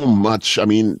 so much, I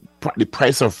mean, the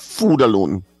price of food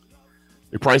alone,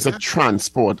 the price of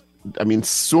transport, I mean,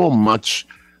 so much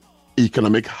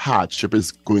economic hardship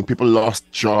is going. People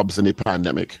lost jobs in the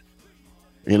pandemic,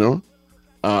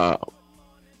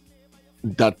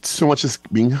 that so much is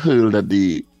being hurled at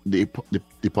the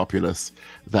populace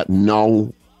that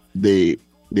now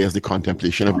there's the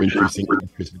contemplation of increasing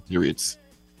electricity rates.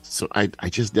 So I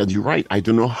just, you're right. I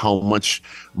don't know how much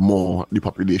more the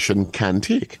population can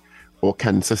take or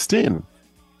can sustain,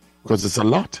 because it's a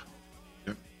lot.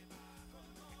 Yep.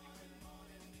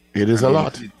 It is a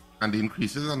lot. And the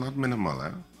increases are not minimal,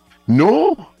 eh?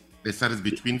 No. They said it's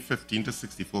between 15 to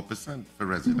 64% for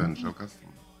residential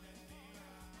customers.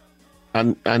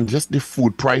 And just the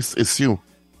food price issue.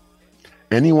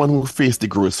 Anyone who faced the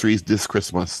groceries this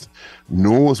Christmas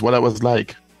knows what I was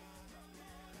like.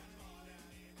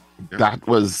 Yep. That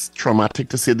was traumatic,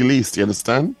 to say the least. You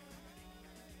understand?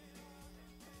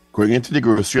 Going into the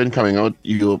grocery and coming out,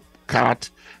 your cart,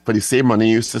 for the same money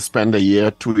you used to spend a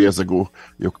year, 2 years ago,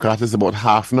 your cart is about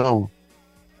half now.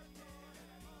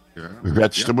 Yeah.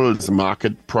 Vegetables,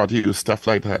 market produce, stuff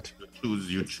like that.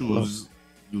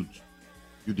 You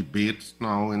debate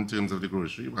now in terms of the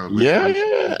grocery. Well,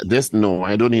 yeah. No,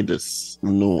 I don't need this.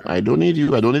 No, I don't need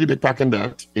you. I don't need a big pack in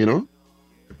that,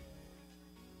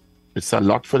 It's a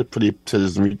lot for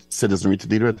the citizenry to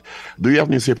deal with. Do you have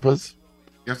newspapers?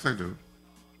 Yes, I do.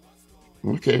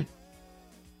 Okay.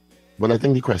 Well, I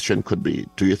think the question could be,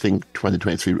 do you think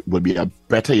 2023 will be a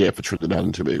better year for Trinidad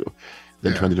and Tobago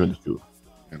than 2022?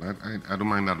 And I don't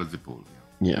mind that as a poll.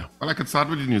 Yeah. Well, I could start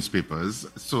with the newspapers.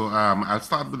 So I'll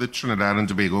start with the Trinidad and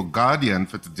Tobago Guardian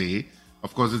for today.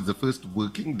 Of course, it's the first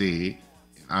working day,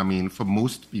 for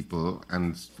most people,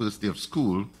 and first day of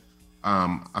school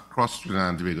across Trinidad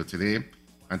and Tobago today.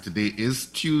 And today is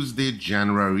Tuesday,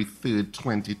 January 3rd,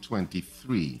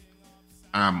 2023.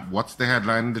 What's the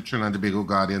headline in the Trinidad and Tobago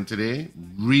Guardian today?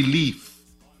 Relief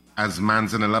as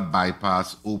Manzanilla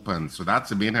bypass opens. So that's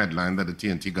the main headline that the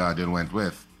TNT Guardian went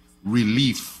with.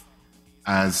 Relief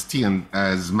as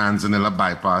Manzanilla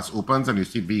bypass opens, and you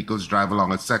see vehicles drive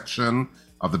along a section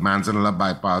of the Manzanilla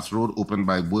bypass road opened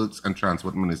by Works and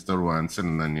Transport Minister Rohan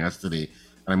Sinanan yesterday.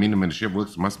 And the Ministry of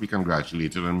Works must be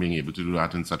congratulated on being able to do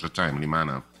that in such a timely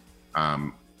manner.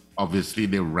 Obviously,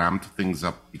 they ramped things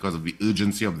up because of the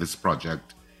urgency of this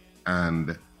project,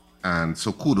 and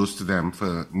so kudos to them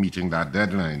for meeting that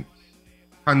deadline.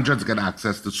 Hundreds get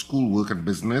access to school, work, and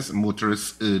business.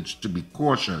 Motorists urged to be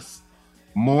cautious.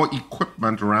 More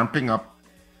equipment and ramping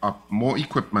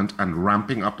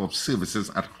up of services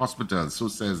at hospitals. So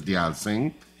says Diyal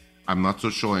Singh. I'm not so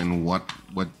sure in what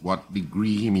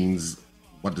degree he means.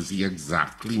 What does he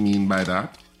exactly mean by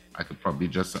that? I could probably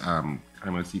just kind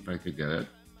of see if I could get it.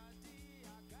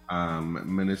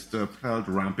 Minister of Health,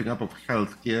 ramping up of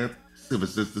healthcare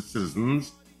services to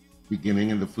citizens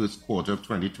beginning in the first quarter of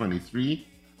 2023.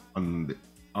 On the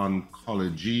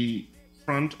oncology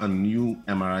front, a new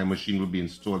MRI machine will be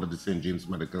installed at the St. James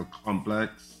Medical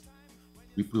Complex.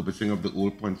 Repurposing of the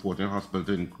old Point 14 Hospital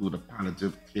to include a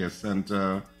palliative care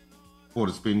center. Port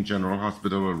of Spain General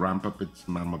Hospital will ramp up its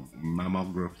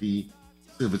mammography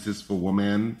services for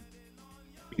women.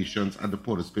 Patients at the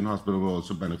Port of Spain Hospital will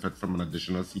also benefit from an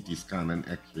additional CT scan and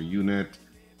X-ray unit.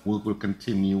 Work will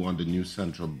continue on the new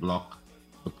central block,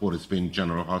 the Port of Spain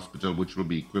General Hospital, which will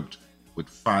be equipped with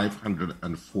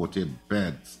 540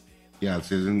 beds. The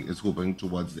LCN is hoping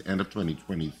towards the end of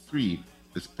 2023,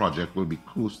 this project will be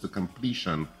close to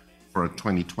completion for a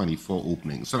 2024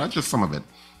 opening. So that's just some of it.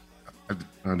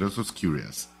 I just was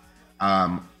curious.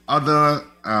 Other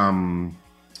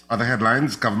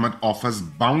headlines: government offers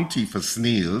bounty for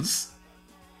snails.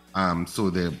 So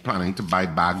they're planning to buy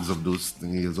bags of those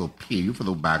snails or pay you for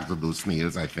the bags of those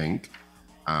snails, I think.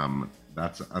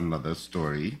 That's another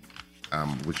story,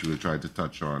 which we'll try to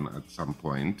touch on at some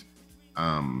point.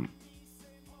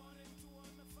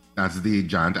 That's the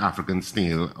giant African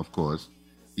snail, of course.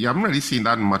 You haven't really seen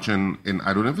that much in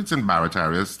I don't know if it's in Barrett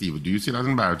area, Steve. Do you see that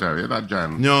in Barrett area, that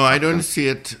giant? No, I don't see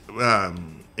it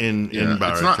in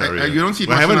Barrett it's not, area. you don't see it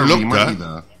Well, I much in haven't Arima looked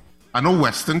either. I know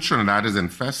Western Trinidad is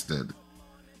infested,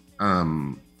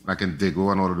 like in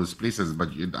Digo and all of those places, but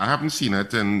I haven't seen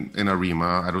it in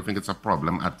Arima. I don't think it's a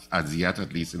problem as yet,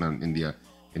 at least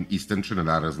in Eastern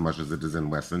Trinidad as much as it is in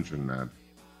Western Trinidad.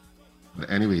 But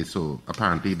anyway, so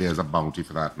apparently there's a bounty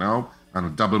for that now, and a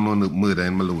double murder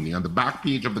in Maloney. On the back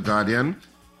page of The Guardian,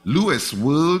 Lewis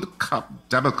World Cup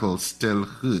debacle still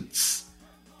hurts.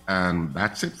 And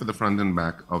that's it for the front and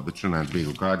back of the Trinidad and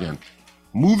Tobago Guardian.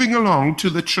 Moving along to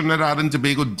the Trinidad and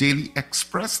Tobago Daily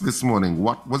Express this morning.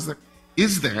 What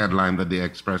is the headline that the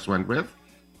Express went with?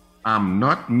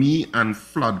 Not me and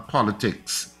flood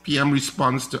politics. PM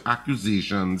responds to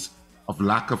accusations of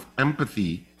lack of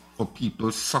empathy for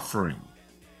people suffering.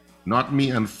 Not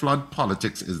me and flood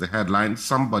politics is the headline.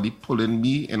 Somebody pulling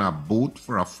me in a boat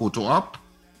for a photo op.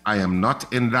 I am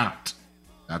not in that.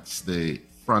 That's the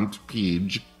front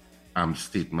page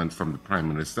statement from the Prime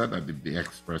Minister that the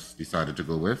Express decided to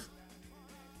go with.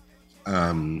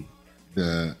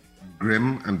 The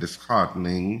grim and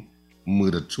disheartening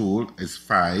murder toll is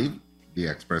 5. The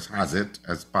Express has it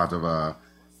as part of a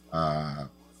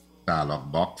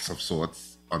dialogue box of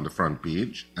sorts on the front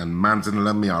page. And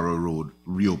Manzanilla Miaro Road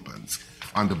reopens.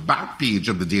 On the back page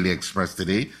of the Daily Express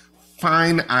today,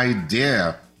 fine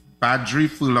idea. Badgery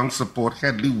Furlong support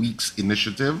Headley Weeks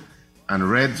initiative, and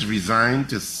Reds resign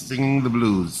to sing the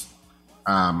blues.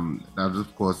 That,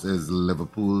 of course, is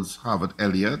Liverpool's Harvard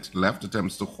Elliott. Left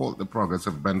attempts to halt the progress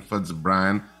of Brentford's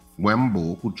Brian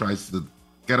Wembo, who tries to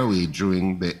get away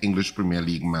during the English Premier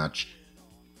League match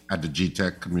at the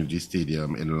GTEC Community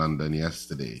Stadium in London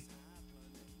yesterday.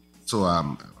 So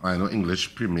I know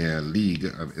English Premier League,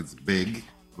 it's big.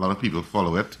 A lot of people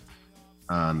follow it.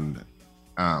 And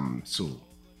so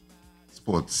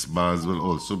sports bars will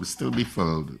also still be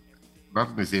filled, not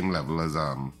on the same level as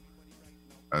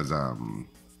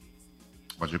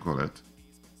what you call it,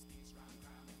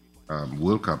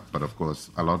 World Cup, but of course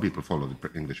a lot of people follow the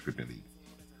English Premier League.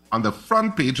 On the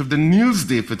front page of the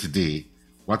Newsday for today,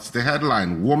 what's the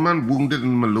headline? Woman wounded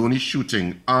in Maloney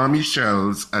shooting, army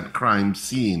shells at crime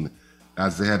scene.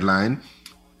 That's the headline.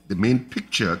 The main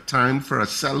picture, time for a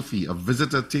selfie. A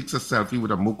visitor takes a selfie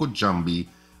with a Moko Jambi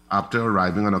after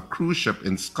arriving on a cruise ship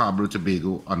in Scarborough,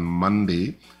 Tobago on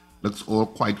Monday. Looks all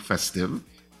quite festive.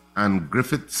 And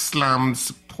Griffith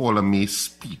slams Paula May's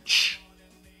speech.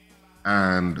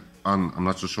 And I'm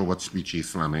not so sure what speech he's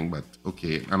slamming, but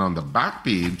okay. And on the back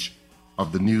page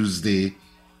of the Newsday,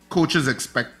 coaches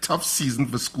expect tough season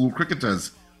for school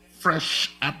cricketers.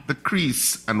 Fresh at the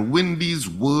crease, and Windy's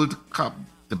World Cup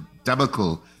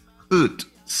debacle hurt,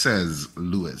 says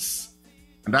Lewis.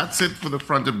 And that's it for the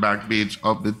front and back page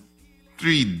of the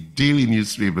 3 daily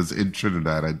newspapers in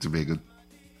Trinidad and Tobago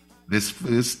this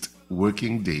first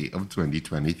working day of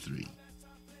 2023.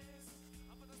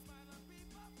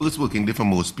 First working day for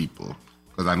most people,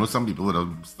 because I know some people would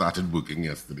have started working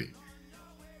yesterday.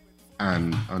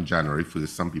 And on January 1st,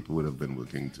 some people would have been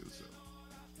working too.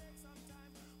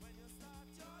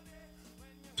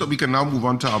 So we can now move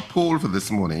on to our poll for this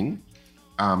morning.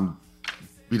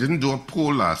 We didn't do a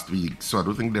poll last week, so I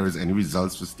don't think there is any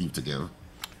results for Steve to give. So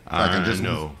I can just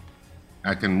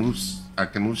I can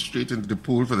move straight into the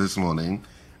poll for this morning,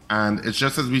 and it's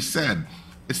just as we said.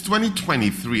 It's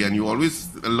 2023, and you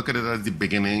always look at it as the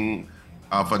beginning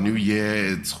of a new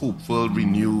year. It's hopeful,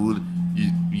 renewed.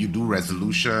 You do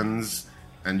resolutions,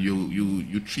 and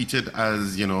you treat it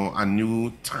as, you know, a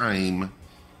new time,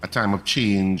 a time of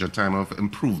change, a time of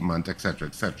improvement, etc.,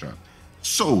 etc.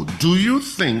 So, do you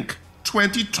think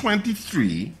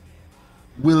 2023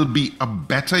 will be a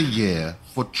better year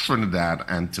for Trinidad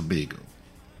and Tobago?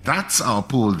 That's our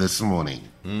poll this morning.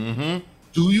 Mm-hmm.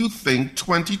 Do you think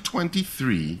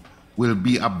 2023 will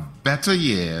be a better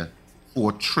year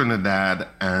for Trinidad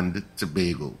and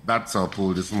Tobago? That's our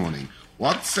poll this morning.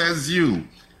 What says you?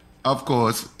 Of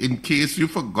course, in case you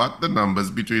forgot the numbers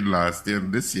between last year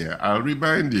and this year, I'll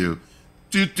remind you.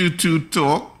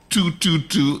 222-TALK,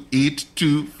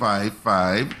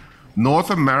 222-8255. North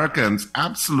Americans,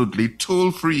 absolutely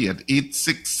toll-free at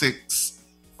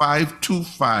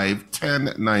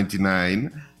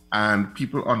 866-525-1099. And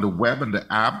people on the web and the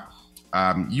app,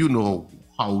 you know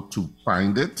how to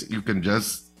find it. You can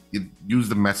just use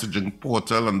the messaging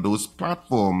portal on those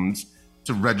platforms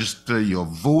to register your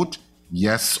vote,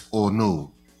 yes or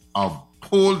no. Our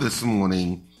poll this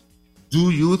morning, do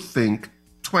you think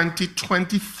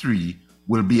 2023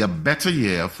 will be a better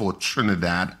year for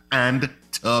Trinidad and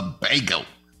Tobago?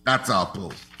 That's our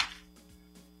poll.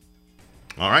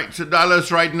 All right, so Dallas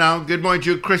right now. Good morning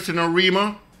to you, Kristen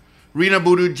Orima. Rena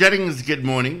Boodoo Jennings, good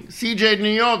morning. CJ New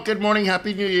York, good morning,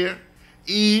 Happy New Year.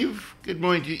 Eve, good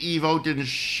morning to Eve out in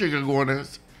Sugar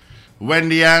Corners.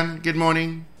 Wendy Ann, good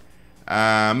morning.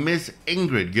 Miss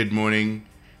Ingrid, good morning.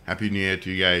 Happy New Year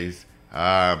to you guys.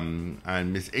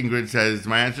 And Miss Ingrid says,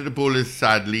 my answer to the poll is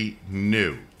sadly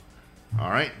no.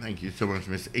 All right, thank you so much,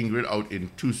 Miss Ingrid out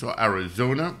in Tucson,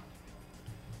 Arizona.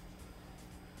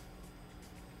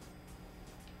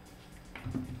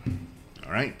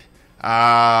 All right.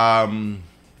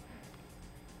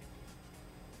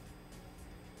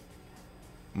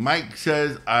 Mike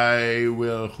says, I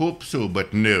will hope so,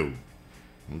 but no.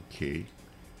 Okay.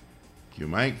 Thank you,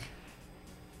 Mike.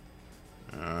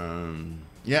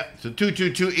 Yeah, so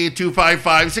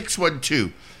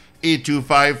 222-8255,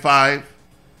 612-8255.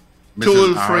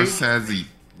 Toll free.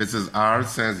 Mrs. R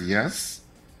says yes.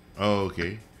 Oh,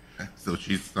 okay. So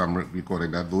she's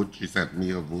recording that vote. She sent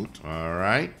me a vote. All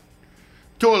right.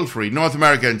 Toll free. North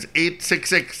Americans,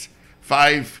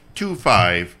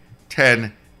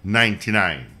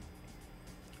 866-525-1099.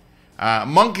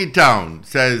 Monkey Town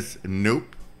says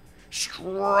nope.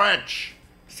 Stretch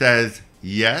says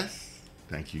yes.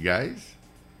 Thank you, guys.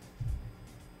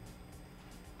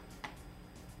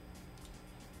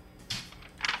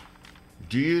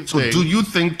 Do you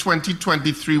think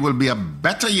 2023 will be a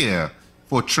better year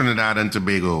for Trinidad and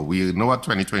Tobago? We know what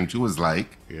 2022 was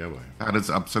like. Yeah, boy. Had its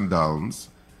ups and downs.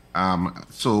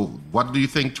 So what do you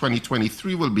think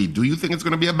 2023 will be? Do you think it's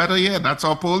going to be a better year? That's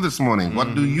our poll this morning. Mm-hmm.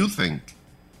 What do you think?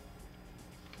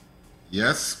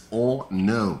 Yes or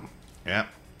no? Yeah.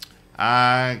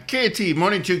 KT,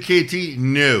 morning to KT,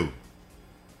 no.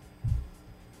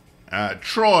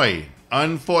 Troy,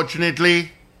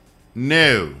 unfortunately,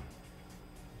 no.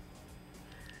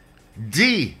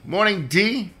 D, morning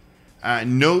D,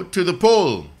 no to the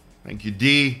poll. Thank you,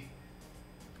 D.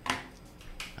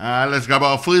 Let's grab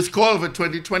our first call for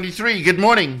 2023. Good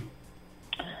morning.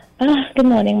 Good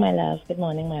morning, my love. Good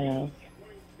morning, my love.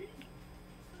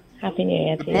 Happy New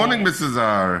Year to you. Good morning, Mrs.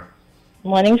 R.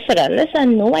 Morning, sir.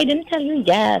 Listen, no, I didn't tell you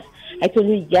yes. I told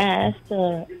you yes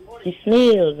to the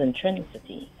snails in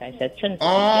Trinity. I said Trinity.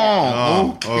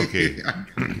 Oh, yes. Okay.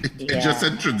 You just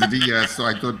said Trinity, yes. So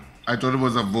I thought it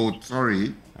was a vote.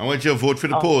 Sorry. I want you to vote for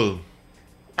the poll.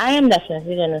 I am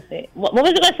definitely going to say. What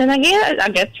was the question again? I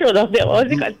get thrown off there. What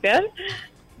was the question?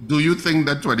 Do you think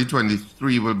that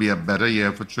 2023 will be a better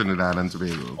year for Trinidad and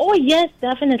Tobago? Oh, yes,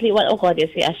 definitely. Well, oh, God, you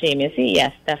see, a shame. You see,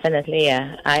 yes, definitely,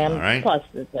 yeah. I am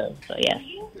positive, so yes.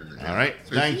 All right.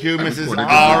 Thank you, Mrs.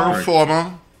 R.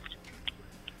 Former.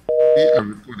 I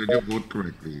recorded your vote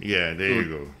correctly. Yeah, there you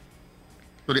go.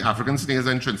 So the African snails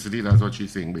are in Trinity, that's what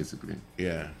she's saying, basically.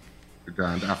 Yeah. The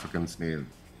grand African snail.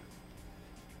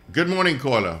 Good morning,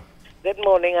 caller. Good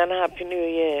morning and Happy New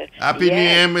Year. Happy New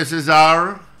Year, Mrs.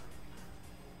 R.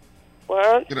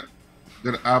 What?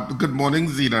 Good morning,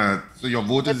 Zina. So your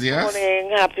vote is yes? Good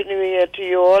morning. Happy New Year to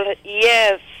you all.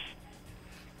 Yes.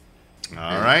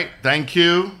 All right. Thank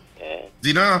you. Okay.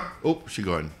 Zina? Oh, she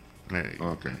gone.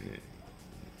 Okay.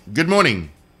 Good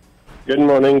morning. Good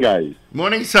morning, guys.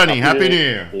 Morning, Sonny. Happy New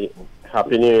Year.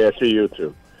 Happy New Year to you,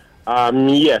 too.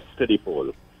 Yes to the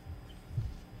poll.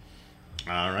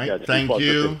 All right. Thank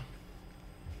you.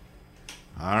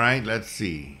 All right. Let's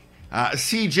see.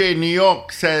 CJ New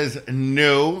York says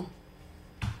no.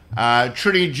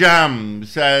 Trinity Jam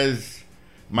says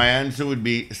my answer would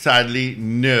be sadly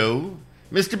no.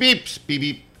 Mr. Beeps, beep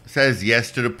beep, says yes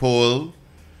to the poll.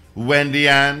 Wendy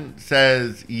Ann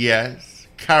says yes.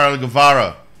 Carol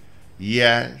Guevara,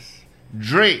 yes.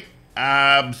 Dre,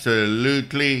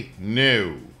 absolutely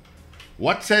no.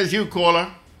 What says you,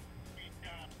 caller?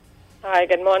 Hi,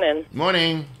 good morning.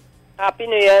 Morning. Happy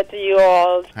New Year to you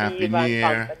all. Happy New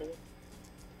Year.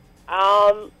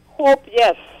 Hope,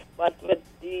 yes. But with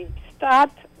the start,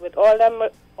 with all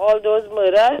those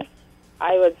murders,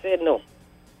 I would say no.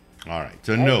 All right,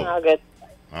 so no. All right.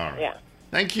 Yeah.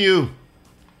 Thank you.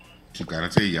 You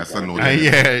gotta say yes or no.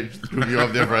 Yeah, threw you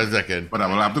off there for a second. But I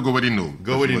will have to go with the no.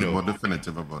 Go with the no. More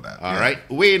definitive about that. All right.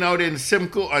 Wayne out in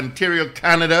Simcoe, Ontario,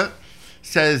 Canada,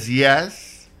 says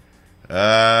yes.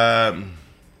 Sankofa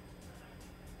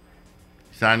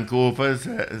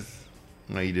says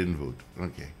no, he didn't vote.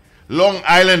 Okay. Long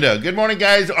Islander. Good morning,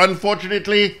 guys.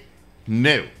 Unfortunately,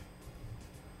 no.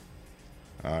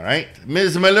 All right.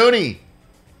 Ms. Maloney.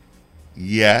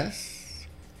 Yes.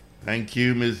 Thank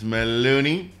you, Ms.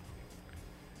 Maloney.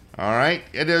 All right.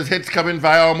 There's hits coming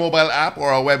via our mobile app or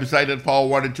our website at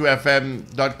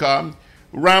power102fm.com.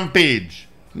 Rampage.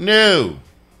 No.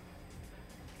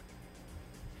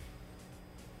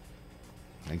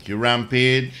 Thank you,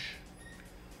 Rampage.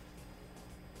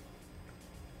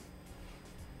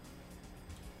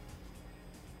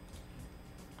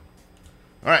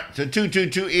 All right, so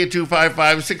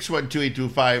 222-8255,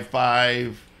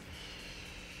 612-8255.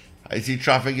 I see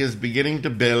traffic is beginning to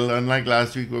build, unlike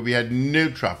last week where we had no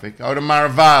traffic. Out of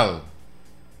Marval,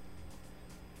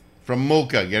 from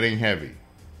Mocha, getting heavy.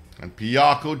 And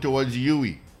Piarco towards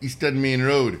Yui, Eastern Main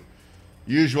Road.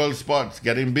 Usual spots,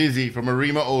 getting busy from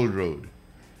Arima Old Road.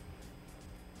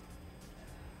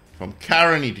 From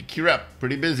Caroni to Kirep,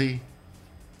 pretty busy.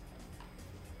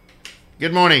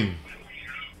 Good morning.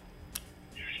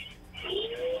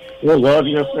 Oh God,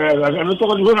 yes, sir. I can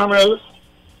talk to you now.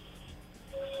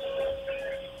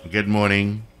 Good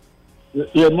morning.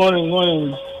 Yeah,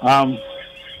 morning.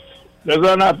 There's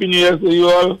an happy New Year to you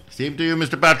all. Same to you,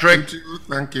 Mr. Patrick.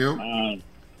 Thank you.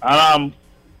 I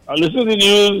listen to the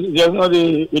news just now with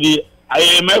the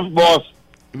IMF boss.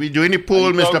 We're doing a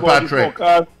poll, Mr. Patrick.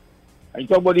 I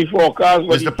talk about the forecast.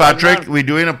 Mr. Patrick, we're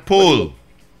doing a poll.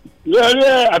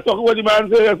 Yeah. I talk about the man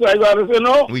say, so I got to say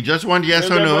no. We just want yes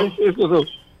or no.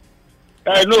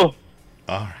 I know.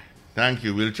 All right. Thank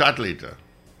you. We'll chat later.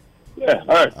 Yeah,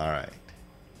 all right. All right.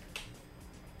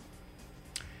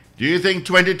 Do you think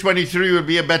 2023 will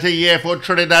be a better year for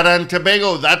Trinidad and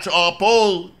Tobago? That's our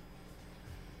poll.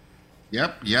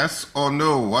 Yep, yes or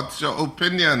no. What's your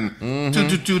opinion?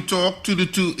 222-TALK,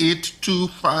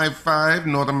 222-8255,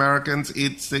 North Americans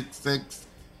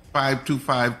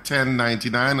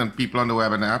 866-525-1099, and people on the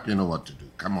web and app, you know what to do.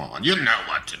 Come on, you know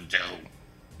what to do.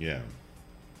 Yeah.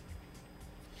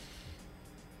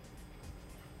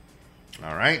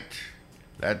 All right.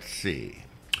 Let's see.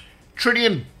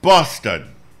 Trinidad and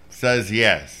Boston says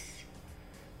yes.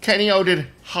 Kenny out in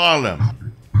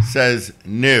Harlem says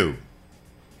no.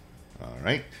 All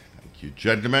right. Thank you,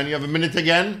 gentlemen. You have a minute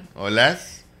again or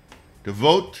less to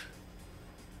vote.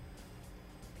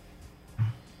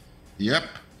 Yep.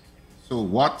 So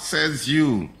what says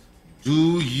you?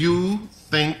 Do you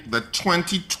think that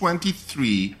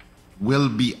 2023 will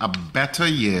be a better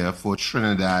year for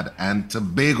Trinidad and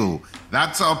Tobago?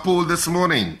 That's our poll this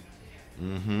morning.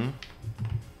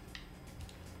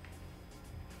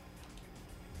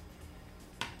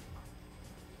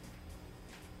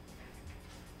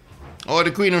 Oh,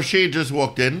 the Queen of Shade just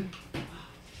walked in.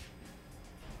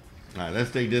 All right,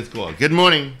 let's take this call. Good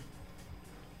morning.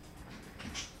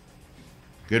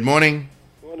 Good morning.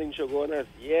 Morning, Shogunas.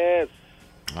 Yes.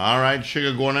 All right,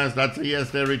 Sugar Gonas, that's a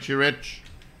yes there, Richie Rich.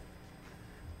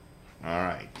 All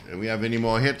right, do we have any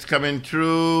more hits coming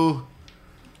through?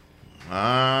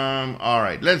 All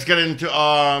right, let's get into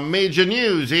our major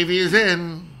news. AV is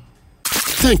in.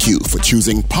 Thank you for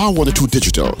choosing Power 102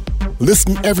 Digital.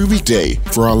 Listen every weekday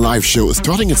for our live shows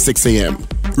starting at 6 a.m.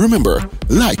 Remember,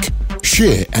 like,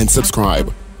 share, and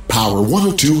subscribe. Power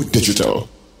 102 Digital.